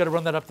 whoa, we got to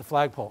run that up the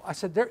flagpole. I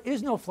said, there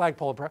is no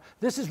flagpole.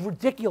 This is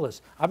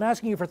ridiculous. I'm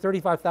asking you for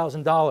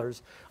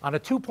 $35,000 on a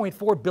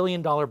 $2.4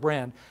 billion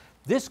brand.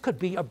 This could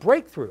be a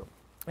breakthrough.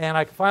 And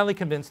I finally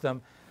convinced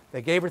them.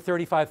 They gave her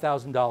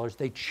 $35,000.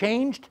 They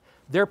changed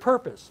their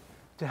purpose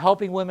to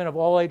helping women of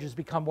all ages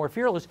become more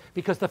fearless,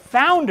 because the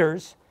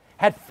founders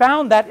had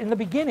found that in the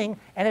beginning,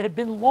 and it had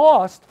been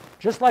lost,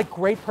 just like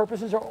great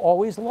purposes are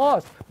always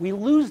lost. We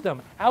lose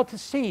them out to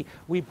sea.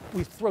 We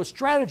throw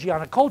strategy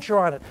on it, culture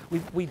on it.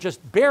 We just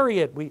bury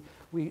it. We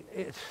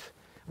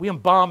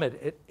embalm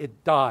it.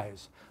 It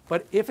dies.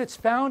 But if it's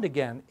found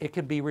again, it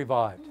can be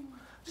revived.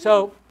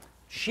 So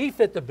she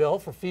fit the bill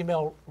for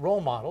female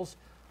role models.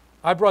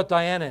 I brought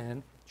Diana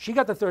in. She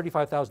got the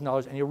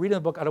 $35,000, and you read in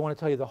the book, I don't want to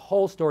tell you the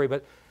whole story,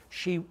 but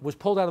she was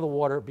pulled out of the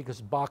water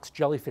because box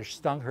jellyfish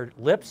stung her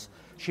lips.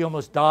 She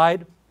almost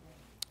died.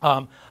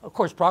 Of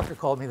course, Proctor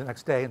called me the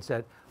next day and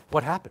said,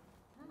 what happened?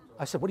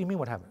 I said, what do you mean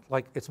what happened?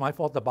 Like, it's my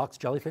fault the box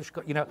jellyfish,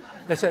 you know?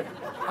 They said,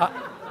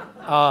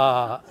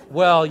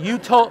 well, you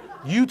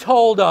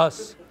told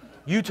us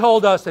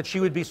that she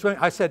would be swimming.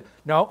 I said,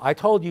 no, I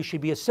told you she'd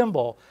be a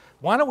symbol.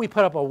 Why don't we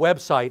put up a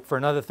website for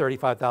another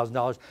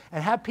 $35,000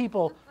 and have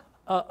people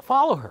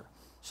follow her?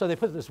 So they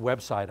put this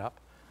website up.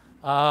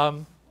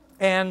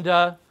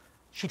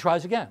 She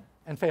tries again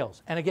and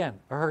fails. And again,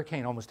 a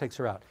hurricane almost takes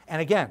her out. And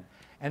again.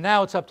 And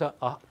now it's up to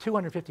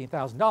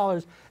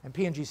 $215,000. And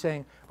P&G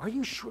saying, are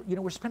you sure? You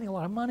know, we're spending a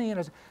lot of money. And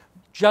I said,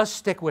 just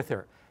stick with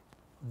her.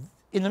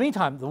 In the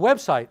meantime, the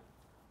website,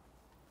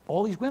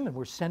 all these women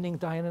were sending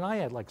Diane and I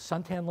had like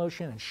suntan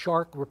lotion and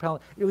shark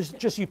repellent. It was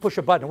just you push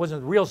a button. It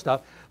wasn't the real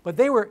stuff. But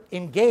they were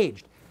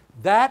engaged.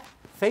 That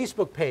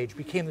Facebook page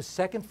became the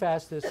second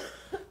fastest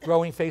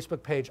growing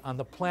Facebook page on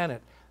the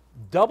planet.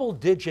 Double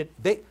digit.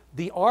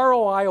 The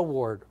ROI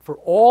award for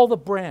all the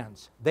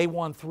brands, they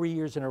won 3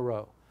 years in a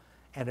row.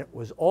 And it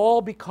was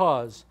all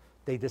because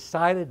they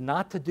decided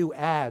not to do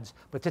ads,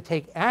 but to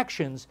take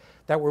actions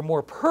that were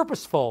more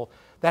purposeful,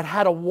 that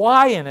had a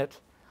why in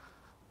it,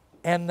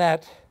 and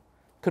that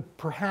could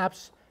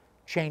perhaps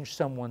change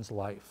someone's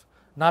life.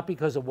 Not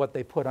because of what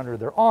they put under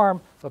their arm,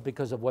 but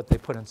because of what they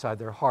put inside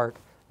their heart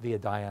via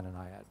Diane and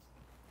Iad.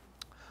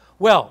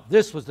 Well,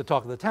 this was the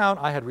talk of the town.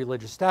 I had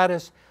religious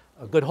status,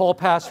 a good hall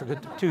pass for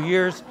 2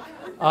 years,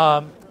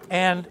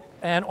 and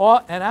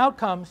out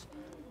comes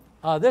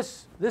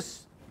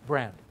this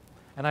brand.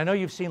 And I know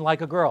you've seen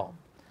Like a Girl.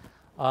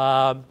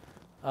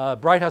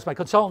 BrightHouse, my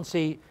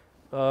consultancy,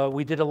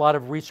 we did a lot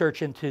of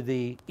research into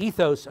the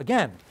ethos,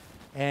 again,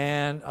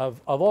 and of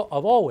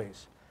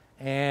always,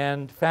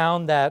 and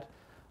found that,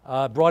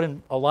 brought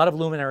in a lot of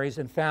luminaries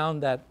and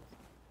found that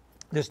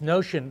this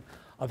notion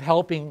of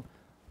helping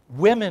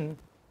women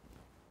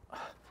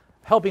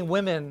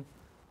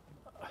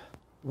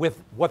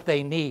with what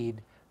they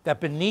need, that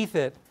beneath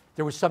it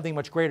there was something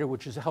much greater,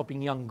 which is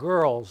helping young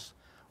girls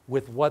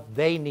with what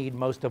they need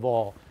most of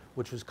all,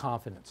 which was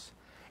confidence.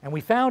 And we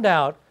found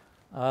out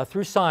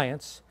through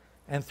science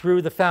and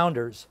through the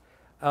founders,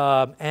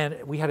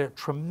 and we had a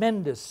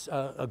tremendous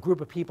a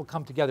group of people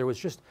come together. It was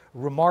just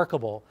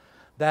remarkable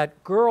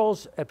that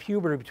girls at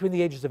puberty, between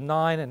the ages of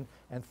 9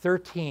 and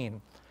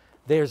 13,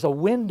 there's a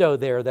window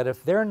there that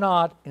if they're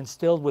not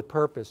instilled with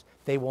purpose,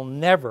 they will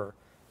never,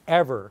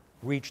 ever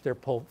reach their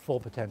full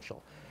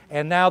potential.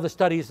 And now the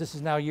studies, this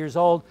is now years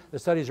old, the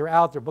studies are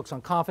out, there are books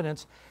on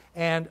confidence,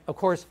 and of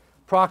course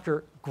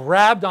Proctor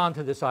grabbed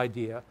onto this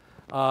idea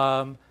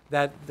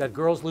that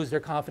girls lose their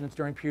confidence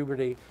during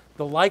puberty.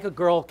 The Like a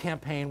Girl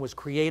campaign was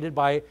created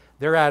by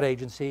their ad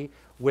agency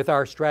with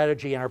our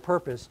strategy and our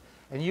purpose,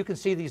 and you can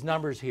see these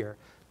numbers here.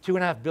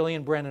 2.5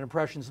 billion branded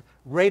impressions,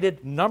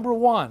 rated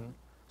 #1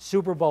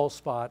 Super Bowl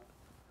spot.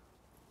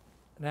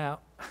 Now,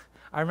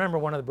 I remember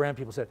one of the brand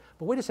people said,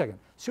 but wait a second,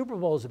 Super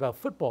Bowl is about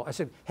football. I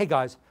said, hey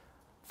guys,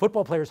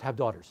 football players have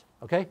daughters,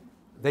 okay?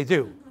 They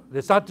do.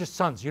 It's not just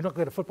sons. You don't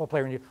get a football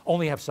player and you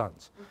only have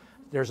sons.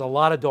 There's a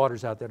lot of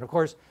daughters out there. And of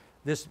course,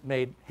 this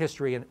made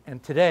history,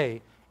 and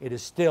today it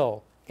is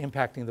still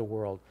impacting the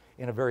world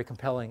in a very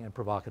compelling and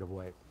provocative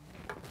way.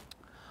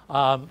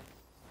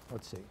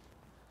 Let's see.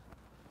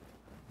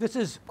 This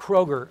is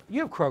Kroger.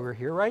 You have Kroger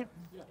here, right?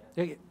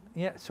 Yeah.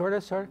 Yeah, sort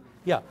of.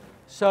 Yeah.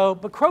 So,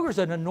 but Kroger's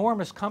an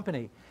enormous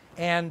company,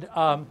 and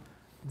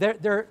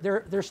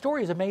their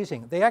story is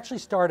amazing. They actually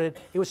started,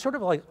 it was sort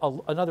of like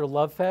another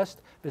love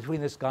fest between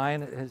this guy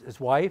and his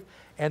wife,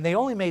 and they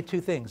only made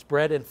 2 things,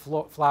 bread and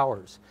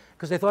flowers,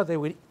 because they thought they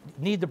would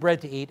need the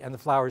bread to eat and the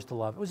flowers to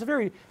love. It was a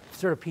very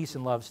sort of peace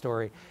and love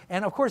story.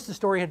 And of course the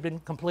story had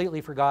been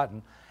completely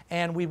forgotten.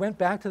 And we went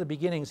back to the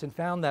beginnings and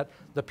found that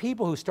the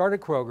people who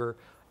started Kroger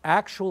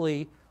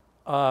actually,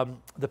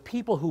 the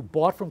people who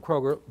bought from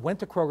Kroger went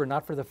to Kroger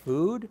not for the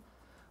food,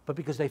 but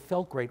because they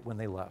felt great when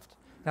they left.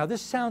 Now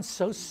this sounds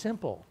so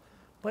simple,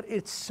 but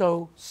it's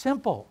so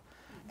simple.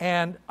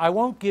 And I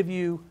won't give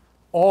you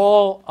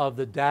all of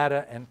the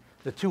data and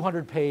the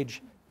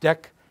 200-page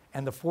deck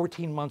and the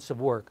 14 months of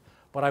work,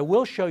 but I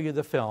will show you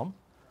the film.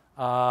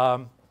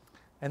 And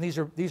these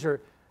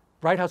are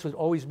BrightHouse would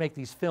always make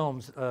these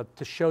films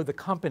to show the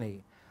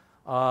company.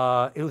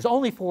 It was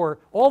only for,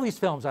 all these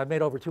films, I've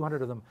made over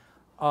 200 of them,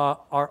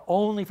 are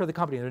only for the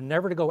company. They're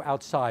never to go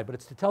outside, but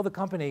it's to tell the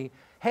company,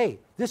 hey,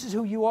 this is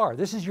who you are.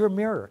 This is your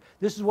mirror.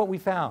 This is what we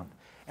found.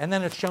 And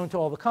then it's shown to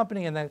all the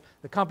company, and then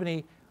the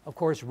company, of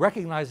course,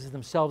 recognizes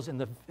themselves in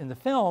the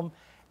film,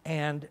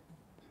 and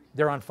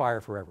they're on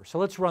fire forever. So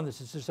let's run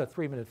this. It's just a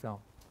 3-minute film.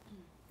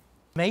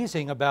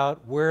 Amazing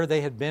about where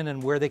they had been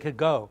and where they could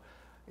go.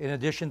 In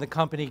addition, the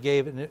company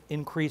gave an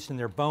increase in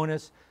their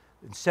bonus,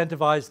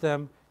 incentivized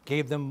them,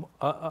 gave them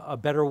a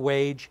better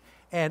wage,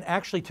 and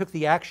actually took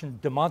the action,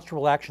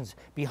 demonstrable actions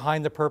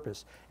behind the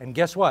purpose. And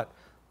guess what?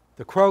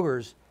 The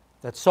Krogers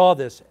that saw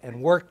this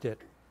and worked it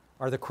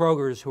are the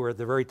Krogers who are at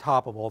the very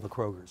top of all the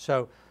Krogers.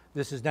 So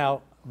this is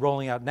now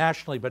rolling out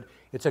nationally, but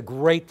it's a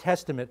great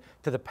testament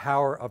to the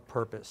power of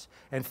purpose.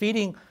 And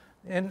feeding,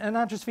 and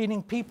not just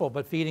feeding people,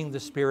 but feeding the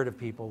spirit of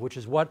people, which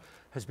is what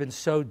has been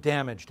so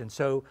damaged and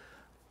so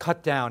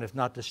cut down, if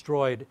not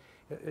destroyed,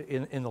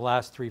 in the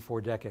last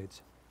 3-4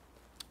 decades.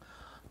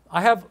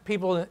 I have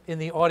people in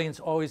the audience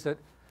always that,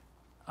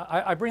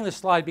 I bring this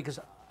slide because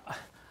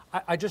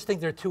I just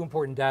think there are 2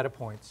 important data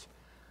points.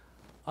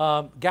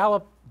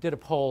 Gallup did a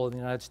poll in the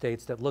United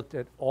States that looked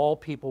at all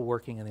people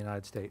working in the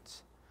United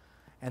States.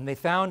 And they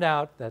found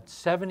out that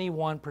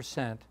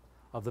 71%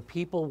 of the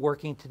people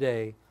working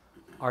today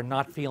are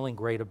not feeling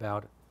great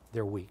about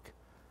their week.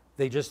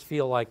 They just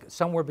feel like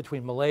somewhere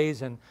between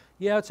malaise and,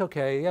 yeah, it's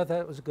okay, yeah,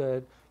 that was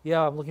good,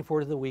 yeah, I'm looking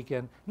forward to the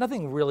weekend.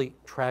 Nothing really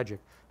tragic.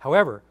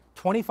 However,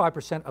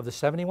 25% of the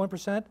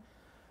 71%,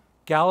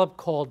 Gallup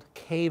called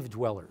cave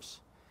dwellers.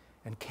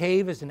 And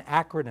CAVE is an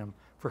acronym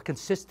for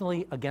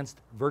consistently against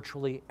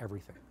virtually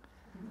everything.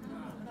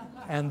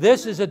 And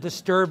this is a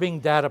disturbing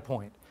data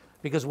point,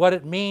 because what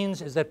it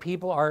means is that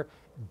people are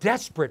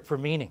desperate for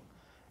meaning.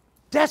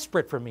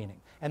 Desperate for meaning.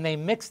 And they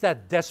mix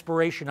that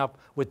desperation up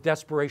with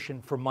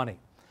desperation for money.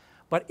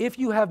 But if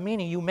you have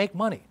meaning, you make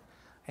money.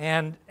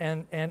 And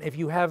if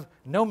you have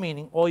no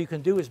meaning, all you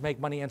can do is make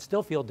money and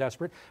still feel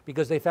desperate,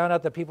 because they found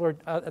out that people are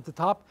at the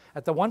top,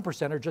 at the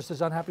 1%, are just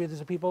as unhappy as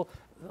the people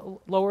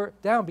lower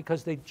down,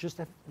 because they just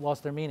have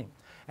lost their meaning.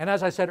 And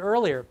as I said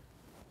earlier,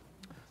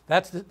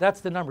 that's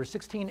the number,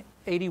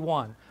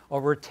 1681,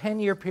 over a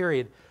 10-year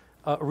period,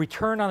 a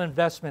return on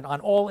investment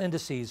on all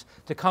indices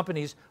to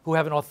companies who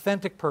have an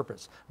authentic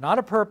purpose. Not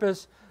a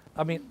purpose,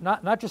 I mean,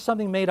 not just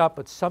something made up,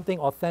 but something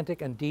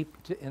authentic and deep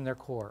in their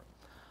core.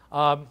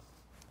 Let's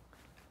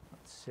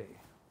see.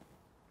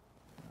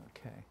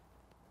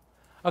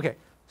 Okay,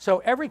 so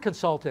every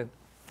consultant,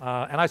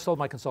 and I sold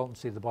my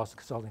consultancy to the Boston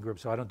Consulting Group,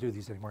 so I don't do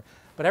these anymore,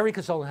 but every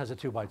consultant has a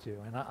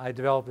 2x2, and I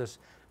developed this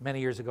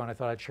many years ago, and I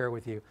thought I'd share it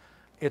with you.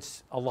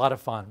 It's a lot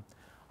of fun.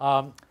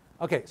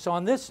 Okay, so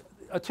on this,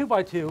 a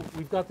 2x2,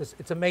 we've got this,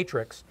 it's a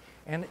matrix,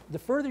 and the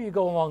further you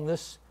go along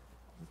this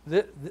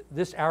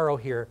arrow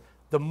here,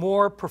 the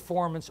more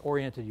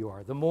performance-oriented you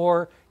are, the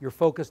more you're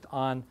focused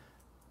on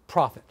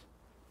profit.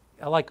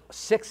 Like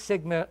Six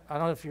Sigma, I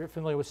don't know if you're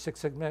familiar with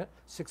Six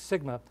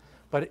Sigma,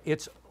 but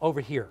it's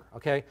over here,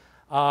 okay?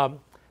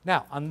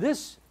 Now, on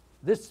this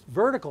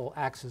vertical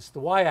axis, the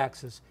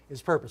y-axis,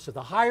 is purpose. So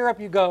the higher up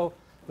you go,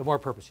 the more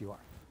purpose you are.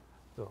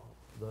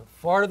 The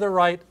farther to the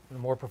right, the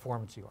more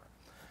performance you are.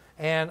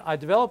 And I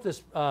developed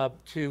this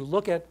to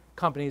look at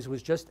companies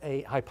with just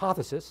a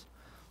hypothesis.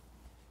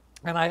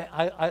 And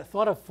I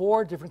thought of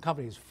 4 different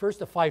companies.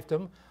 First, a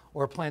fiefdom,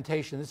 or a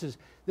plantation. This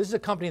is a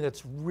company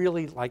that's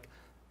really like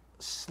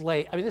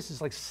slave. I mean, this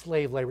is like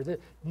slave labor.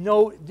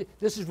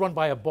 This is run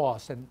by a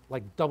boss, and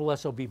like double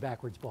SOB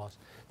backwards boss.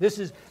 This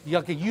is,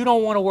 okay, you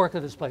don't want to work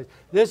at this place.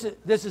 This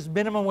is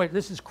minimum wage.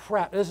 This is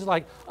crap. This is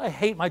like, I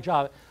hate my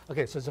job.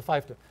 Okay, so it's a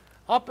fiefdom.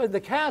 Up in the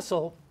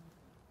castle,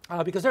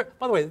 because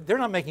by the way, they're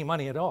not making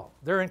money at all.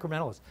 They're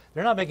incrementalists.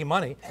 They're not making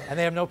money, and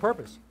they have no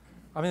purpose.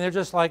 I mean, they're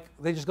just like,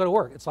 they just go to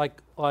work. It's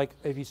like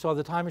if you saw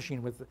the Time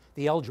Machine with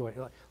the L-joy,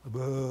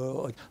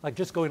 like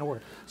just going to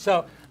work.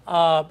 So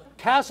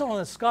Castle in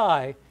the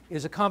Sky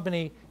is a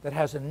company that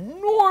has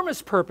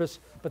enormous purpose,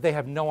 but they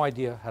have no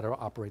idea how to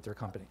operate their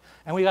company.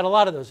 And we got a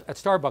lot of those at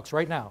Starbucks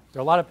right now.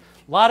 There are a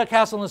lot of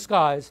Castle in the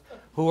Skies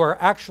who are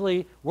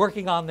actually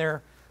working on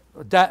their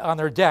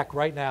deck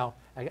right now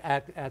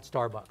at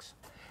Starbucks.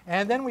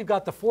 And then we've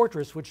got the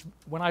Fortress, which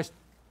when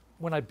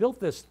I built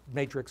this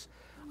matrix,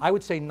 I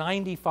would say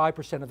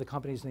 95% of the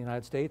companies in the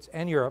United States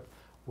and Europe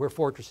were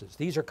fortresses.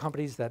 These are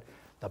companies that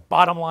the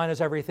bottom line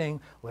is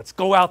everything. Let's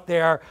go out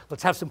there.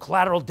 Let's have some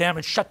collateral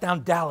damage. Shut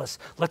down Dallas.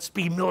 Let's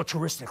be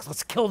militaristic.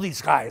 Let's kill these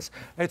guys.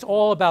 And it's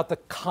all about the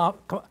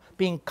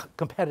being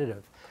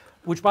competitive,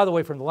 which, by the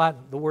way, from the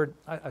Latin, the word,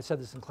 I said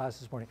this in class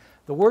this morning,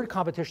 the word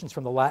competition is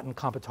from the Latin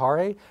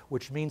competare,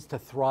 which means to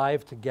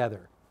thrive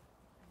together.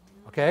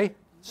 Okay?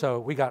 So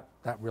we got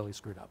that really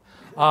screwed up.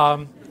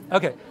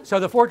 Okay, so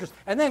the Fortress.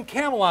 And then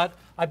Camelot,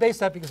 I based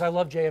that because I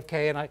love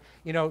JFK,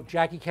 and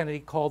Jackie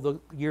Kennedy called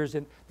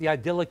the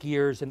idyllic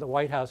years in the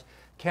White House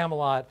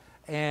Camelot.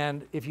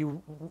 And if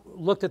you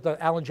looked at the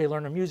Alan J.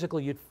 Lerner musical,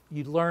 you'd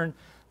learn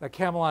that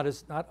Camelot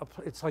is not,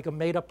 it's like a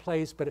made-up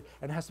place, but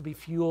and it has to be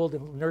fueled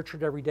and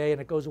nurtured every day, and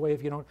it goes away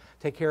if you don't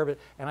take care of it.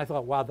 And I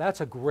thought, wow,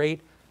 that's a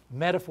great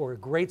metaphor, a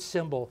great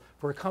symbol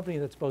for a company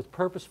that's both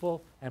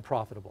purposeful and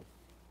profitable.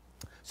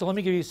 So let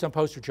me give you some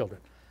poster children.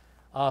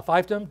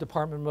 Fiefdom,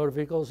 Department of Motor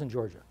Vehicles in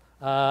Georgia.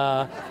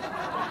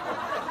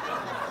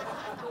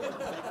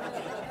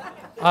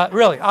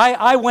 Really,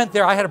 I went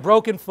there. I had a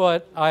broken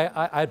foot.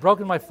 I had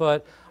broken my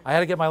foot. I had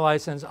to get my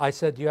license. I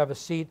said, do you have a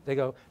seat? They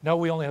go, no,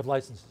 we only have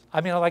licenses.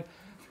 I mean,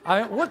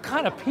 what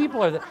kind of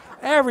people are that?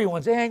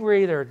 Everyone's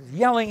angry. They're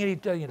yelling at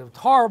each other. You know, it's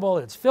horrible.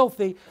 It's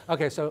filthy.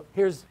 Okay, so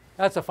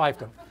that's a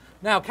fiefdom.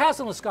 Now,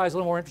 Castle in the Sky is a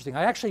little more interesting.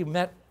 I actually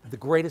met the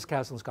greatest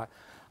castle in the sky.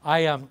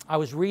 I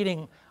was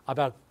reading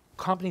about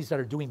companies that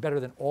are doing better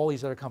than all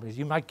these other companies.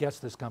 You might guess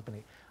this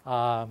company.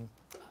 Yeah,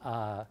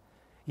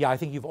 I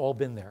think you've all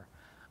been there.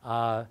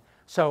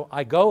 So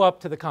I go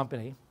up to the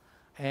company,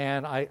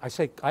 and I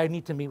say, I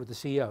need to meet with the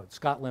CEO,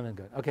 Scott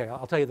Limengood. Okay,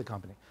 I'll tell you the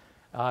company.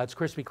 It's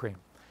Krispy Kreme.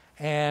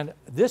 And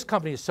this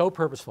company is so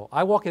purposeful.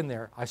 I walk in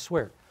there, I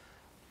swear,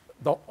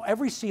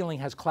 every ceiling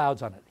has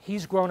clouds on it.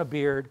 He's grown a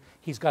beard.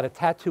 He's got a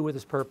tattoo with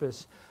his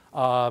purpose.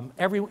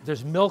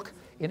 There's milk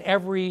in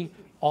every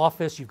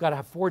office. You've got to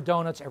have 4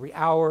 donuts every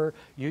hour.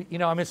 You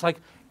know, I mean, it's like,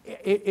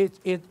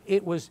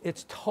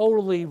 it's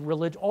totally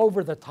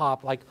over the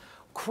top, like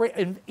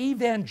an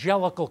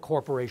evangelical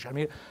corporation. I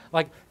mean,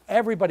 like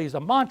everybody's a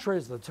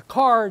mantras, the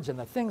cards and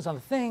the things on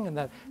the thing,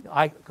 and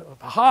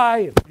hi,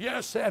 and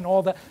yes, and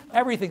all that,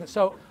 everything.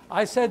 So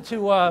I said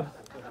to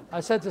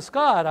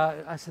Scott,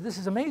 I said, this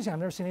is amazing. I've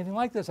never seen anything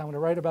like this. I'm going to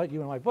write about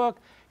you in my book.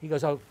 He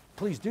goes, oh,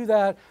 please do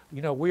that.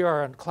 You know, we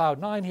are on cloud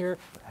 9 here,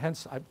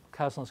 hence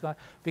Castle in the Sky.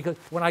 Because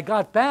when I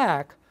got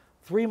back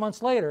 3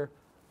 months later,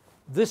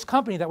 this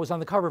company that was on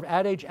the cover of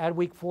Ad Age,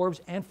 Adweek,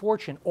 Forbes, and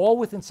Fortune, all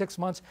within 6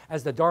 months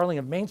as the darling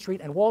of Main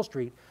Street and Wall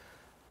Street,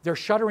 they're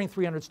shuttering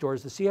 300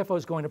 stores. The CFO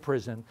is going to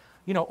prison.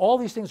 You know, all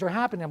these things are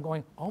happening. I'm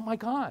going, oh my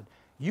God,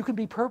 you can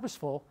be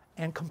purposeful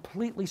and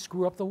completely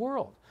screw up the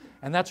world.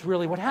 And that's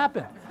really what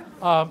happened.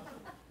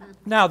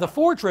 Now, the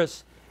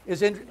fortress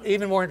is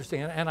even more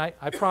interesting. And I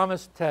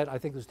promised Ted, I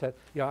think it was Ted,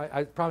 yeah,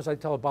 I promised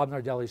I'd tell a Bob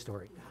Nardelli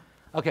story.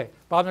 Okay,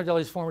 Bob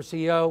Nardelli's former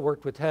CEO,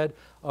 worked with Ted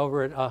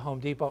over at Home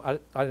Depot.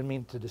 I didn't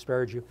mean to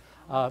disparage you.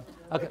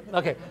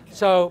 Okay.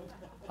 So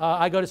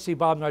I go to see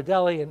Bob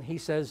Nardelli, and he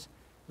says,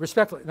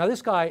 respectfully, now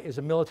this guy is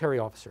a military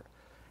officer.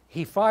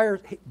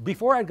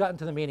 Before I'd gotten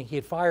to the meeting, he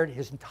had fired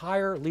his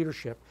entire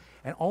leadership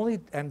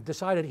and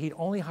decided he'd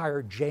only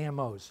hire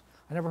JMOs.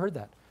 I never heard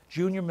that.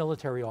 Junior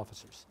military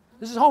officers.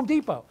 This is Home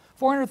Depot,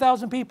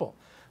 400,000 people.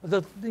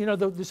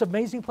 This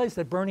amazing place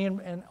that Bernie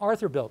and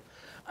Arthur built.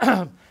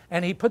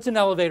 And he puts an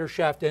elevator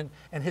shaft in,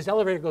 and his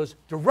elevator goes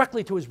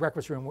directly to his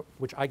breakfast room,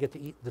 which I get to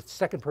eat, the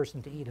second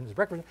person to eat in his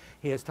breakfast room.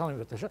 He is telling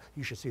me about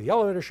you should see the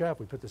elevator shaft.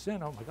 We put this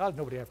in. Oh my God,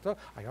 nobody has to.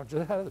 I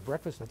just had the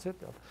breakfast. That's it.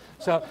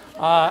 So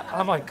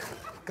I'm like,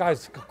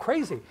 guys,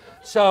 crazy.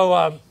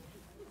 So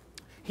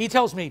he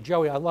tells me,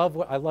 Joey, I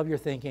love your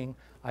thinking.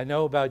 I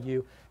know about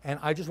you, and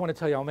I just want to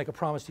tell you, I'll make a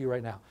promise to you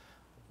right now.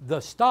 The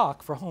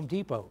stock for Home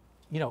Depot,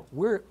 you know,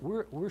 we're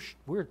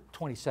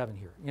 27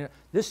 here. You know,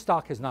 this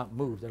stock has not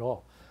moved at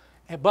all.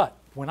 But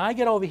when I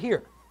get over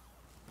here,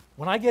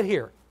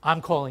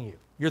 I'm calling you.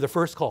 You're the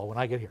first call when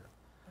I get here.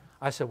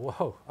 I said,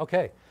 whoa,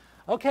 okay.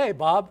 Okay,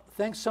 Bob,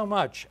 thanks so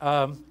much.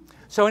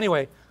 So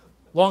anyway,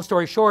 long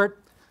story short,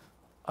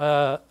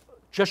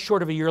 just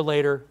short of a year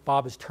later,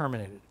 Bob is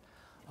terminated.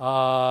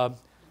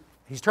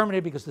 He's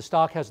terminated because the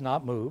stock has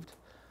not moved.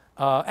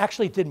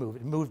 Actually, it did move.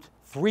 It moved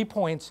 3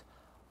 points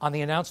on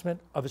the announcement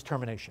of his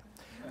termination.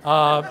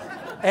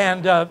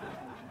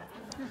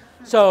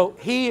 So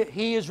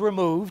he is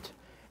removed,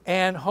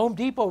 and Home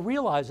Depot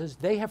realizes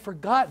they have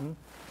forgotten.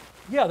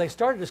 Yeah, they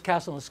started as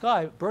Castle in the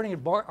Sky. Bernie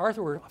and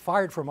Arthur were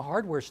fired from a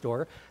hardware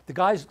store. The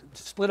guys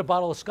split a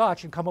bottle of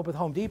scotch and come up with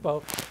Home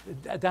Depot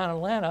down in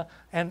Atlanta,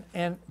 and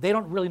they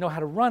don't really know how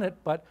to run it,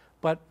 but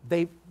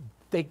they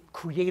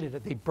created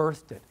it, they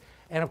birthed it.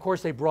 And of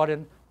course they brought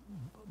in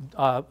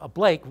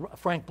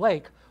Frank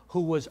Blake,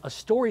 who was a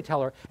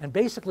storyteller and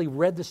basically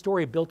read the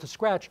story built to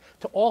scratch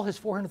to all his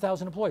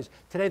 400,000 employees.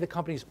 Today, the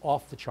company's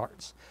off the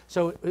charts.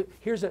 So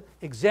here's an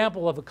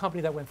example of a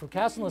company that went from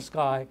Castle in the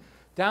Sky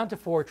down to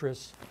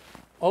Fortress,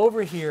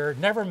 over here,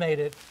 never made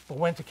it, but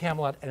went to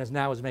Camelot and is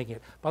making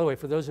it. By the way,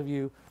 for those of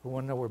you who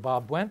want to know where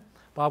Bob went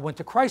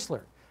to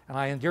Chrysler. And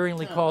I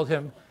endearingly called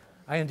him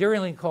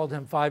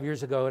 5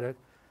 years ago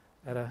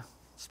at a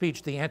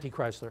speech, the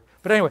anti-Chrysler.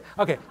 But anyway,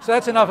 okay, so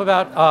that's enough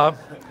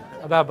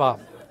about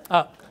Bob.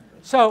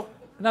 So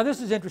now this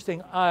is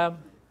interesting. I'm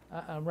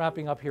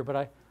wrapping up here,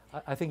 but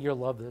I think you'll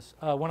love this.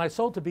 When I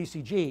sold to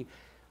BCG,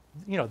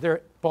 you know,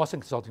 they're Boston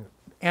Consulting,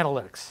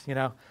 analytics. You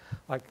know,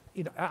 like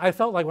I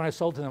felt like when I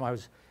sold to them,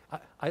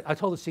 I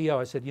told the CEO,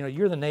 I said, you know,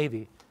 you're the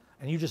Navy,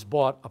 and you just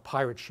bought a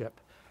pirate ship,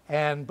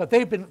 but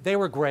they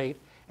were great,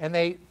 and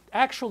they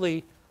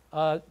actually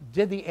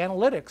did the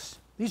analytics.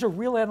 These are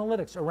real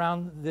analytics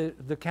around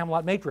the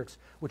Camelot matrix,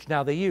 which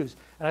now they use.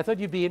 And I thought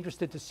you'd be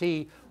interested to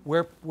see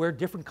where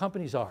different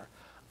companies are.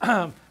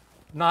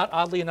 not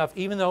oddly enough,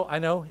 even though I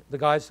know the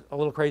guy's a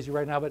little crazy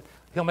right now, but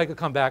he'll make a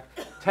comeback.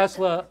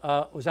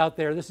 Tesla was out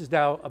there. This is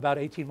now about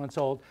 18 months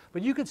old.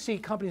 But you could see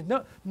companies,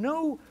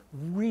 no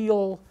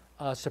real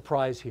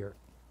surprise here.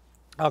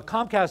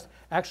 Comcast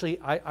actually,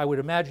 I would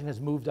imagine, has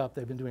moved up.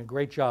 They've been doing a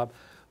great job.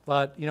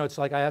 But you know, it's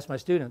like I ask my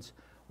students,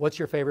 what's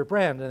your favorite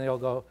brand? And they all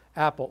go,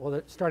 Apple. Well,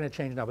 it's starting to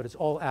change now, but it's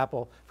all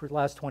Apple for the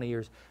last 20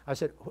 years. I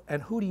said,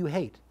 and who do you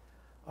hate?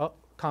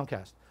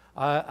 Comcast.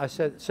 I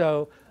said,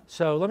 so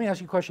let me ask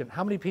you a question.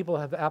 How many people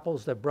have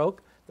Apples that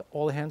broke?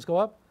 All the hands go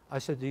up. I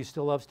said, do you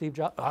still love Steve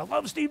Jobs? I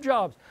love Steve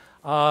Jobs.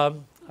 I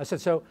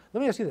said, so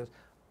let me ask you this.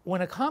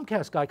 When a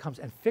Comcast guy comes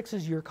and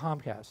fixes your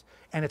Comcast,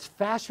 and it's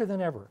faster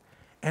than ever,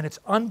 and it's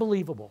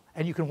unbelievable,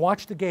 and you can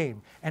watch the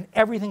game, and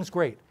everything's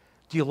great,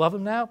 do you love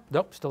him now?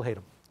 Nope, still hate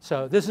him.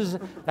 So that's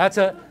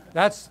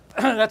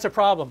a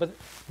problem. But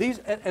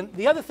and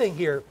the other thing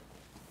here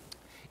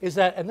is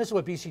that, and this is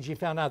what BCG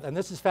found out, and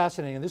this is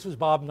fascinating, and this was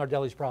Bob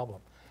Nardelli's problem.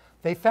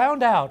 They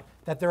found out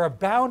that there are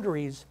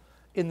boundaries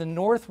in the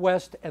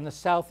northwest and the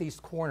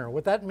southeast corner.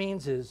 What that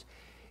means is,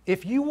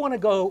 if you want to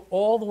go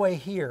all the way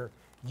here,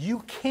 you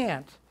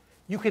can't.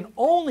 You can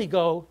only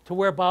go to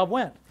where Bob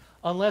went,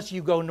 unless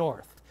you go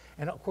north.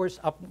 And of course,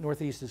 up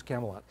northeast is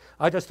Camelot.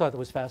 I just thought that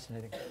was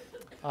fascinating.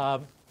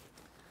 So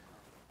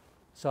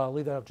I'll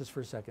leave that up just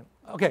for a second.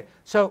 Okay,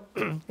 so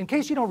in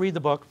case you don't read the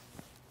book,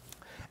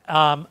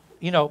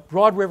 you know,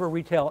 Broad River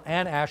Retail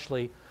and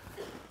Ashley,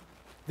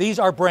 these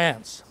are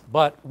brands,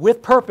 but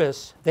with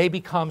purpose, they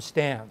become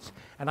stands.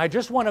 And I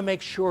just want to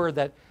make sure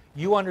that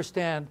you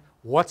understand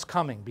what's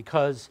coming,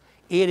 because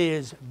it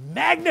is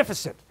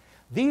magnificent.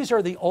 These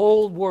are the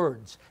old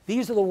words.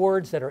 These are the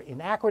words that are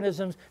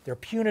anachronisms, they're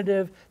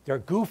punitive, they're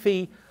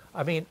goofy.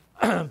 I mean,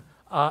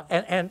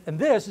 and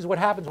this is what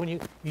happens when you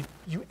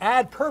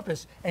add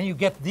purpose and you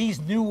get these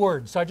new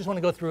words. So I just want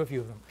to go through a few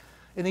of them.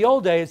 In the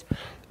old days,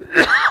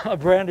 a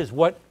brand is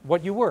what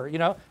you were, you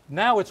know.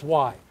 Now it's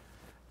why.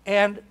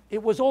 And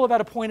it was all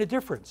about a point of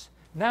difference.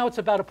 Now it's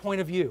about a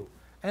point of view.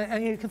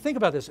 And you can think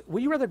about this.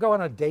 Would you rather go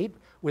on a date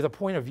with a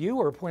point of view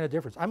or a point of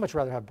difference? I'd much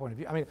rather have a point of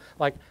view. I mean,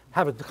 like,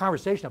 have a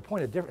conversation, a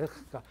point of difference.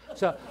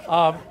 So,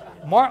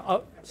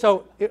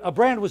 so a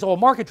brand was all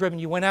market-driven.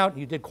 You went out and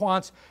you did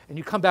quants, and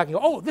you come back and you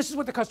go, oh, this is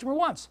what the customer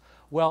wants.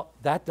 Well,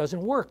 that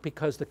doesn't work,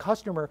 because the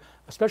customer,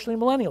 especially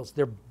millennials,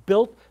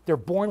 they're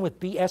born with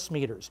BS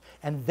meters.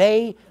 And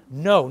they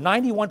know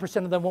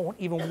 91% of them won't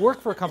even work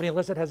for a company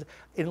unless it has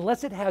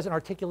an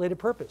articulated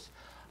purpose.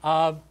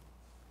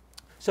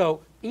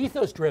 So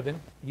ethos-driven,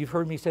 you've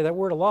heard me say that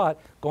word a lot,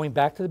 going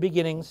back to the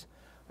beginnings.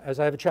 As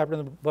I have a chapter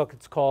in the book,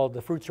 it's called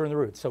The Fruits Are in the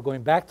Roots. So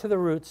going back to the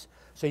roots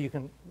so you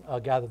can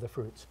gather the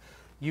fruits.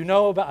 You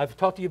know about, I've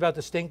talked to you about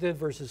distinctive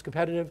versus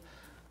competitive.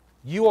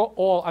 You are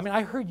all, I mean,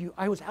 I heard you,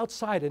 I was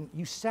outside, and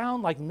you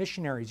sound like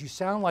missionaries. You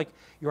sound like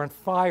you're on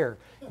fire.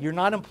 You're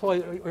not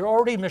employed, you're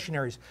already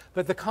missionaries.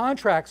 But the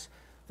contracts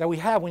that we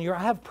have, when you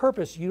have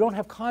purpose, you don't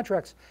have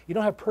contracts, you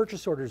don't have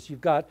purchase orders,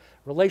 you've got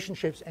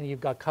relationships and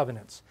you've got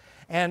covenants.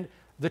 And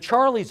the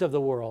Charlies of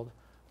the world,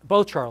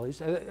 both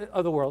Charlies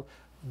of the world,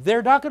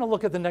 they're not going to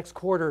look at the next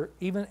quarter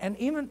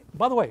even,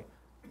 by the way,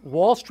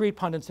 Wall Street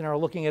pundits now are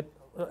looking at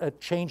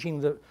changing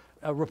the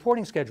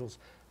reporting schedules.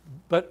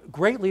 But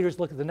great leaders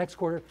look at the next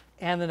quarter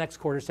and the next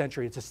quarter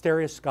century. It's a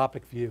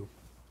stereoscopic view.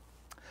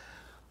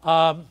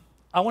 I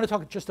want to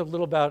talk just a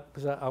little about,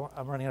 because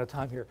I'm running out of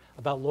time here,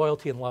 about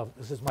loyalty and love.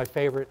 This is my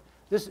favorite.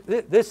 This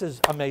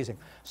is amazing.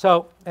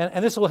 So,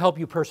 and this will help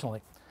you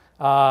personally.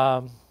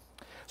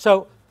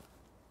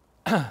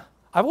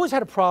 I've always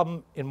had a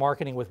problem in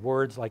marketing with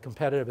words like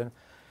competitive,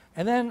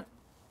 and then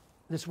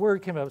this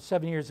word came out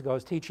 7 years ago. I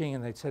was teaching,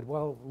 and they said,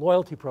 well,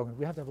 loyalty program.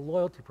 We have to have a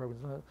loyalty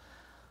program.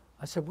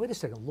 I said, wait a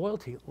second,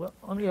 loyalty? Well,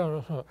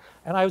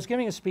 and I was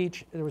giving a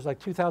speech. There was like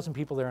 2,000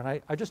 people there, and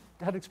I just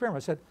had an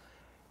experiment. I said,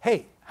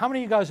 hey, how many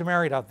of you guys are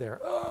married out there?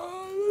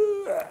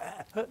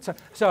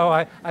 So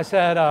I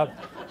said,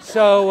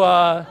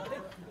 so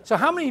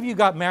how many of you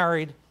got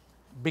married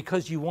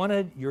because you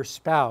wanted your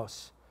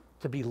spouse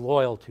to be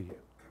loyal to you?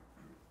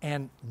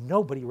 And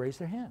nobody raised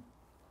their hand.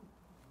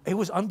 It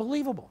was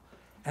unbelievable.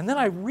 And then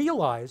I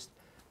realized,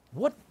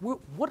 what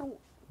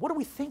are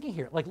we thinking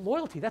here? Like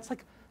loyalty, that's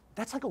like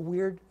a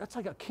weird, that's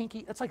like a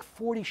kinky, that's like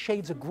 40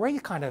 Shades of Grey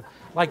kind of,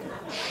 like,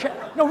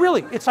 no,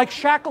 really, it's like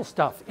shackle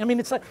stuff. I mean,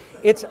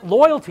 it's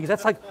loyalty.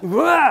 That's like,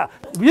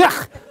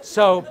 yuck.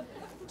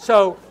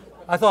 So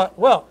I thought,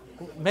 well,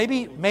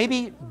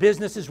 maybe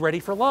business is ready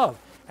for love.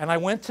 And I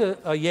went to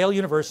Yale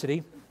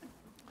University,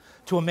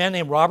 to a man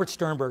named Robert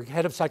Sternberg,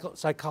 head of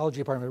psychology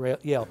department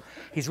at Yale.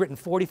 He's written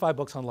 45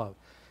 books on love.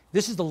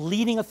 This is the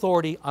leading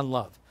authority on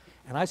love.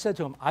 And I said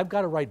to him, I've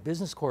got to write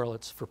business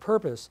correlates for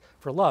purpose,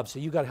 for love, so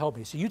you got to help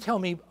me. So you tell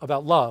me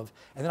about love,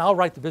 and then I'll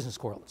write the business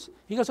correlates.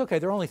 He goes, okay,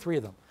 there are only 3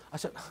 of them. I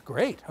said,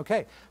 great,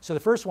 okay. So the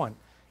first one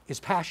is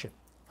passion.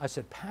 I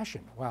said,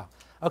 passion, wow.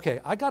 Okay,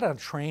 I got on a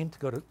train to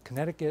go to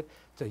Connecticut,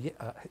 to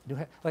New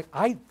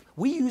Hampshire.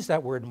 We use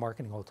that word in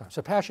marketing all the time.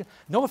 So passion,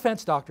 no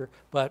offense, doctor,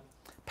 but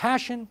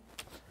passion,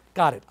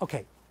 got it.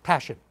 Okay,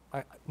 passion.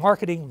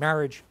 Marketing,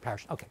 marriage,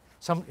 passion. Okay,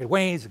 It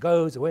wanes, it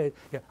goes, away.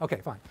 Yeah, okay,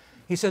 fine.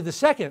 He said, the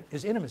second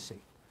is intimacy.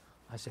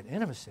 I said,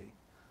 intimacy?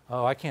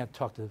 Oh, I can't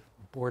talk to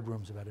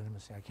boardrooms about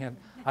intimacy.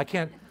 I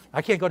can't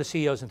go to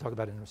CEOs and talk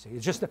about intimacy.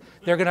 It's just,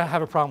 they're going to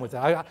have a problem with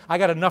that. I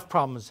got enough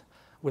problems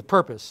with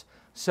purpose.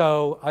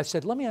 So I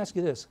said, let me ask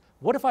you this.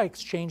 What if I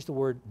exchange the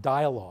word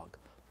dialogue,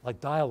 like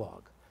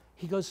dialogue?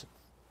 He goes,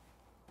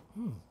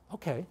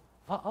 okay,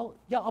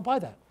 I'll buy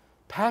that.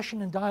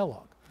 Passion and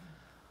dialogue.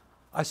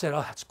 I said,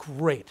 oh, that's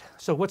great.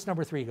 So what's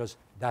number 3? He goes,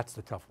 that's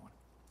the tough one.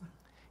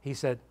 He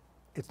said,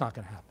 it's not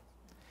going to happen.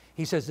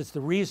 He says, it's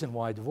the reason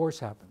why divorce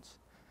happens.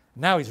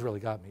 Now he's really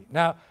got me.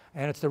 Now,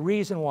 and it's the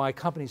reason why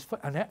companies,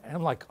 and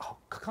I'm like, oh,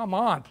 come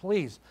on,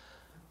 please.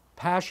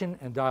 Passion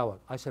and dialogue.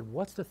 I said,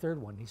 what's the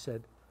third one? He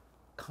said,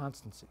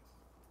 constancy.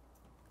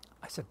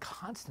 I said,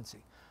 constancy.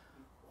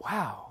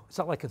 Wow. Is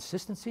that like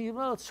consistency?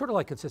 Well, it's sort of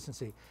like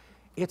consistency.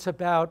 It's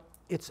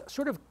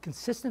sort of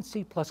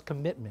consistency plus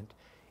commitment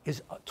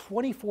is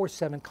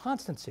 24/7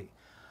 constancy.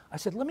 I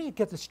said, let me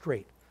get this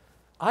straight.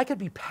 I could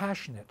be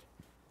passionate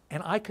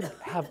and I could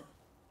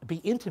be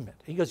intimate.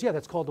 He goes, yeah,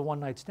 that's called a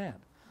one-night stand.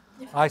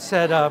 I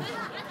said,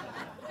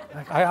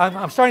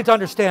 I'm starting to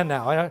understand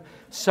now.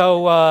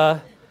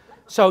 So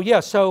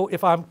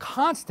if I'm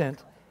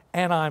constant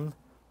and I'm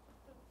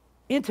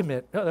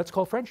intimate, no, that's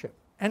called friendship.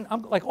 And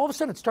I'm like, all of a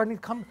sudden it's starting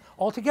to come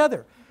all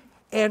together.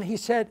 And he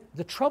said,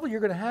 the trouble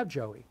you're going to have,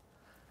 Joey,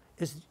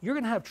 is you're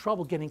going to have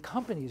trouble getting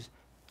companies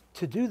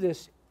to do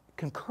this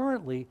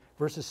concurrently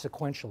versus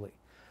sequentially.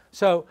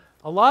 So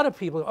a lot of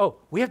people, oh,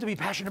 we have to be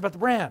passionate about the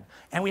brand,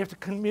 and we have to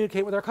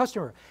communicate with our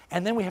customer,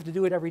 and then we have to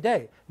do it every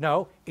day.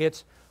 No,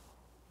 it's,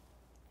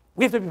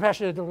 we have to be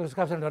passionate about the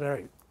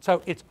customer.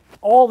 So it's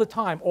all the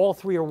time, all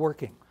 3 are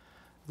working.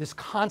 This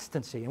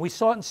constancy, and we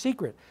saw it in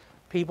secret.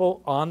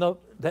 People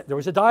there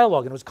was a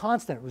dialogue, and it was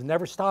constant, it was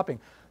never stopping.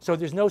 So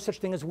there's no such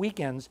thing as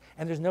weekends,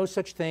 and there's no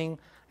such thing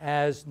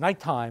as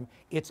nighttime.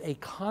 It's a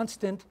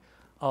constant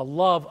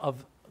love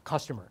of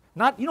customer.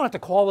 You don't have to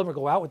call them or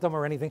go out with them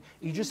or anything.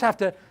 You just have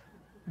to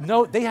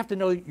know, they have to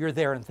know you're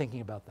there and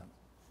thinking about them.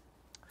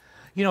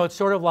 You know, it's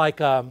sort of like,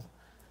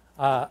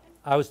 I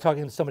was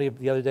talking to somebody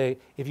the other day,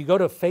 if you go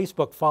to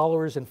Facebook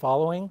followers and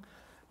following,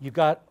 you've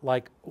got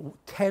like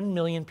 10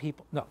 million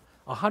people, no,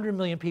 100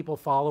 million people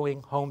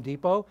following Home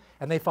Depot,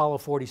 and they follow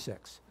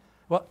 46.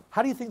 Well,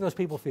 how do you think those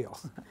people feel?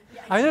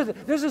 I mean,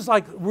 this is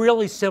like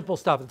really simple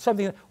stuff. It's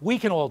something that we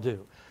can all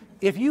do.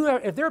 If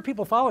there are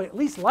people following, at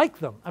least like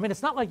them. I mean,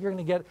 it's not like you're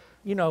going to get,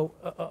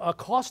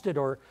 accosted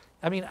or,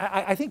 I mean,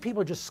 I think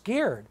people are just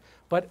scared.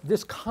 But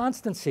this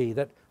constancy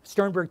that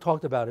Sternberg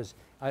talked about is,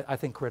 I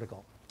think,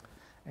 critical.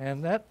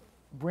 And that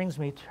brings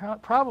me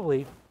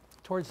probably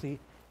towards the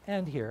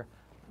end here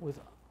with,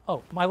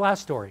 my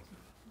last story.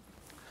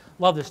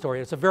 Love this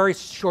story. It's a very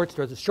short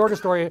story. It's the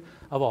shortest story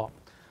of all.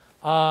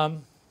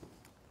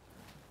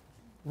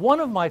 One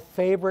of my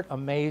favorite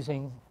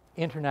amazing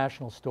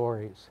international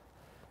stories,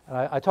 and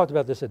I talked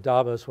about this at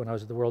Davos when I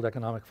was at the World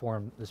Economic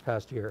Forum this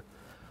past year,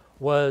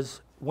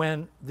 was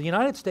when the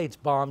United States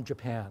bombed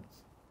Japan.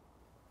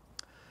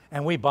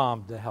 And we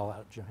bombed the hell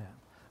out of Japan.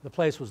 The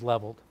place was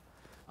leveled.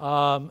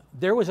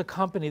 There was a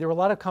company, there were a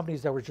lot of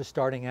companies that were just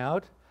starting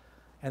out,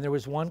 and there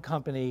was one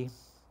company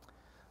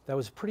that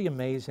was pretty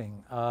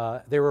amazing.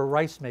 They were a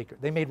rice maker.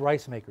 They made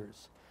rice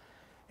makers.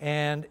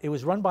 And it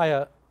was run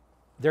by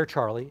their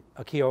Charlie,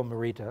 Akio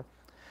Morita.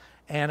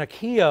 And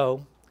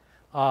Akio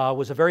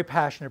was a very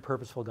passionate,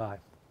 purposeful guy.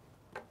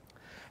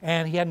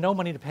 And he had no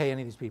money to pay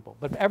any of these people.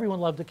 But everyone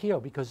loved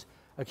Akio because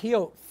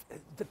Akio,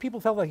 the people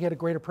felt like he had a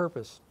greater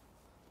purpose.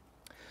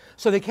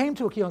 So they came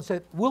to Akio and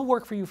said, we'll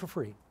work for you for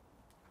free.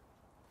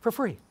 For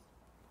free.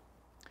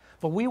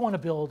 But we want to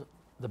build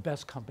the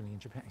best company in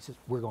Japan. He says,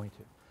 we're going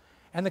to.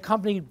 And the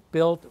company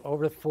built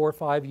over 4 or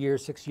 5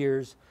 years, 6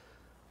 years.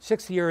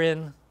 6th year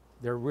in,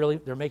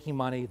 they're making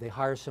money. They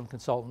hire some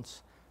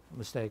consultants,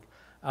 mistake.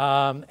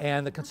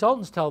 And the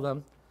consultants tell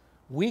them,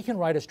 we can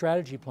write a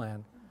strategy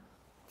plan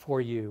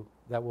for you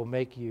that will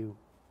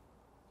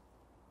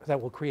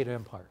create an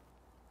empire.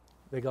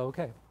 They go,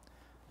 okay.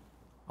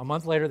 A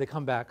month later, they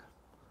come back.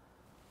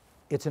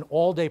 It's an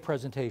all-day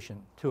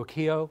presentation to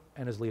Akio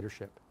and his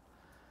leadership.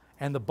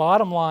 And the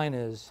bottom line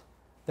is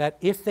that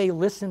if they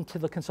listen to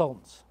the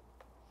consultants,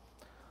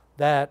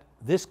 that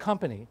this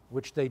company,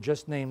 which they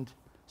just named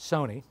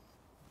Sony,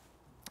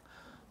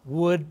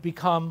 would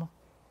become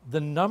the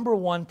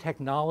 #1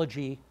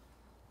 technology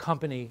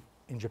company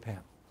in Japan.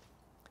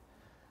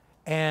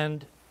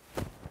 And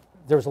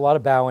there was a lot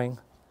of bowing.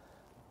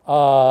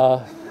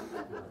 And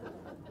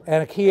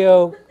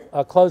Akio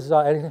closes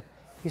out. And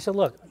he said,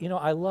 look,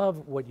 I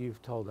love what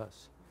you've told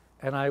us,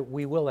 and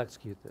we will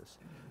execute this.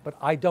 But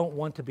I don't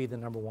want to be the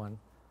 #1.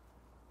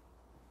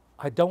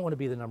 I don't want to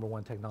be the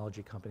 #1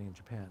 technology company in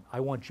Japan. I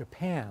want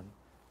Japan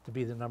to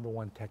be the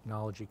 #1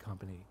 technology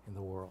company in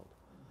the world.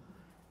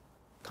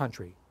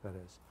 Country, that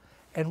is.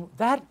 And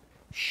that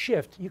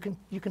shift, you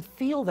can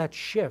feel that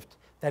shift,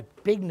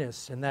 that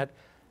bigness and that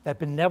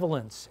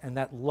benevolence and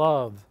that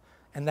love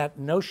and that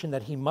notion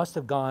that he must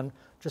have gone,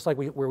 just like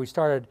where we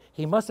started,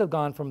 he must have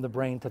gone from the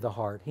brain to the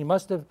heart. He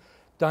must have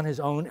done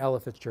his own Ella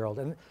Fitzgerald.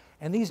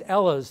 And these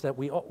Ellas that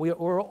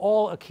we're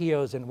all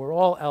Akios and we're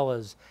all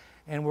Ellas,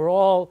 and we're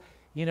all,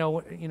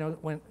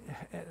 when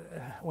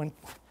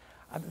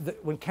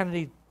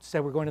Kennedy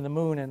said we're going to the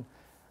moon and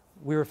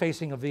we were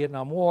facing a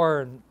Vietnam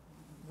War and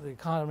the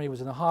economy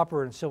was in the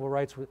hopper and civil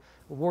rights,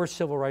 worst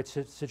civil rights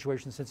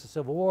situation since the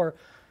Civil War,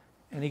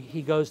 and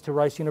he goes to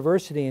Rice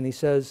University and he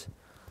says,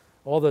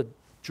 all the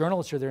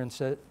journalists are there and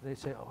they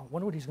say, oh, I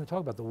wonder what he's going to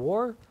talk about, the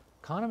war,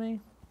 economy,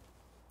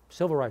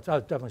 civil rights. Oh,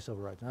 definitely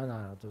civil rights.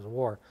 No, there's a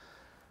war.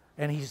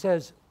 And he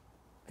says,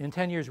 in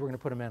 10 years, we're going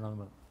to put a man on the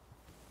moon.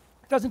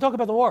 Doesn't talk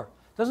about the war.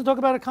 Doesn't talk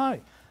about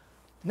economy.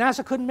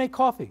 NASA couldn't make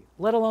coffee,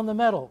 let alone the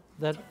metal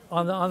that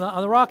on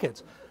the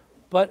rockets.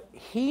 But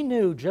he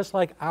knew, just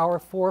like our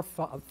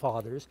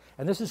forefathers,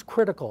 and this is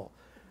critical,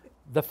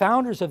 the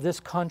founders of this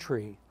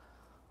country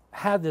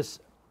had this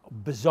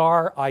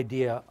bizarre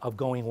idea of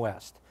going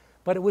west.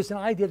 But it was an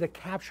idea that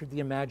captured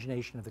the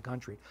imagination of the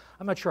country.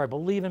 I'm not sure I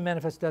believe in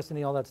manifest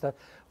destiny, all that stuff,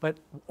 but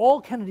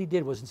all Kennedy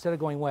did was, instead of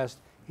going west,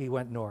 he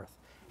went north.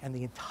 And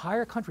the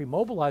entire country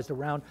mobilized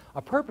around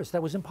a purpose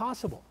that was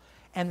impossible.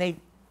 And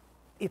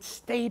it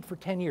stayed for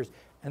 10 years.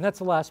 And that's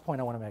the last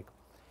point I want to make.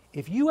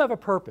 If you have a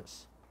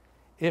purpose,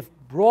 if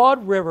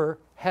Broad River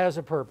has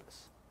a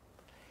purpose,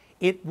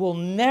 it will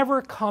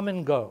never come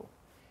and go.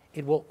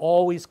 It will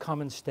always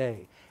come and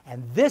stay.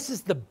 And this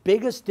is the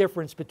biggest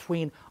difference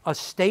between a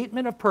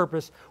statement of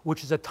purpose,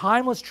 which is a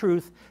timeless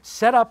truth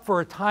set up for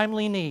a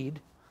timely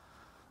need,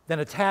 than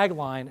a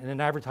tagline in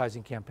an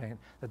advertising campaign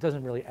that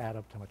doesn't really add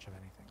up to much of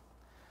anything.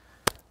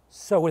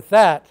 So with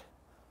that,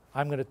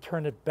 I'm going to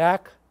turn it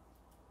back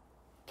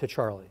to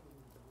Charlie.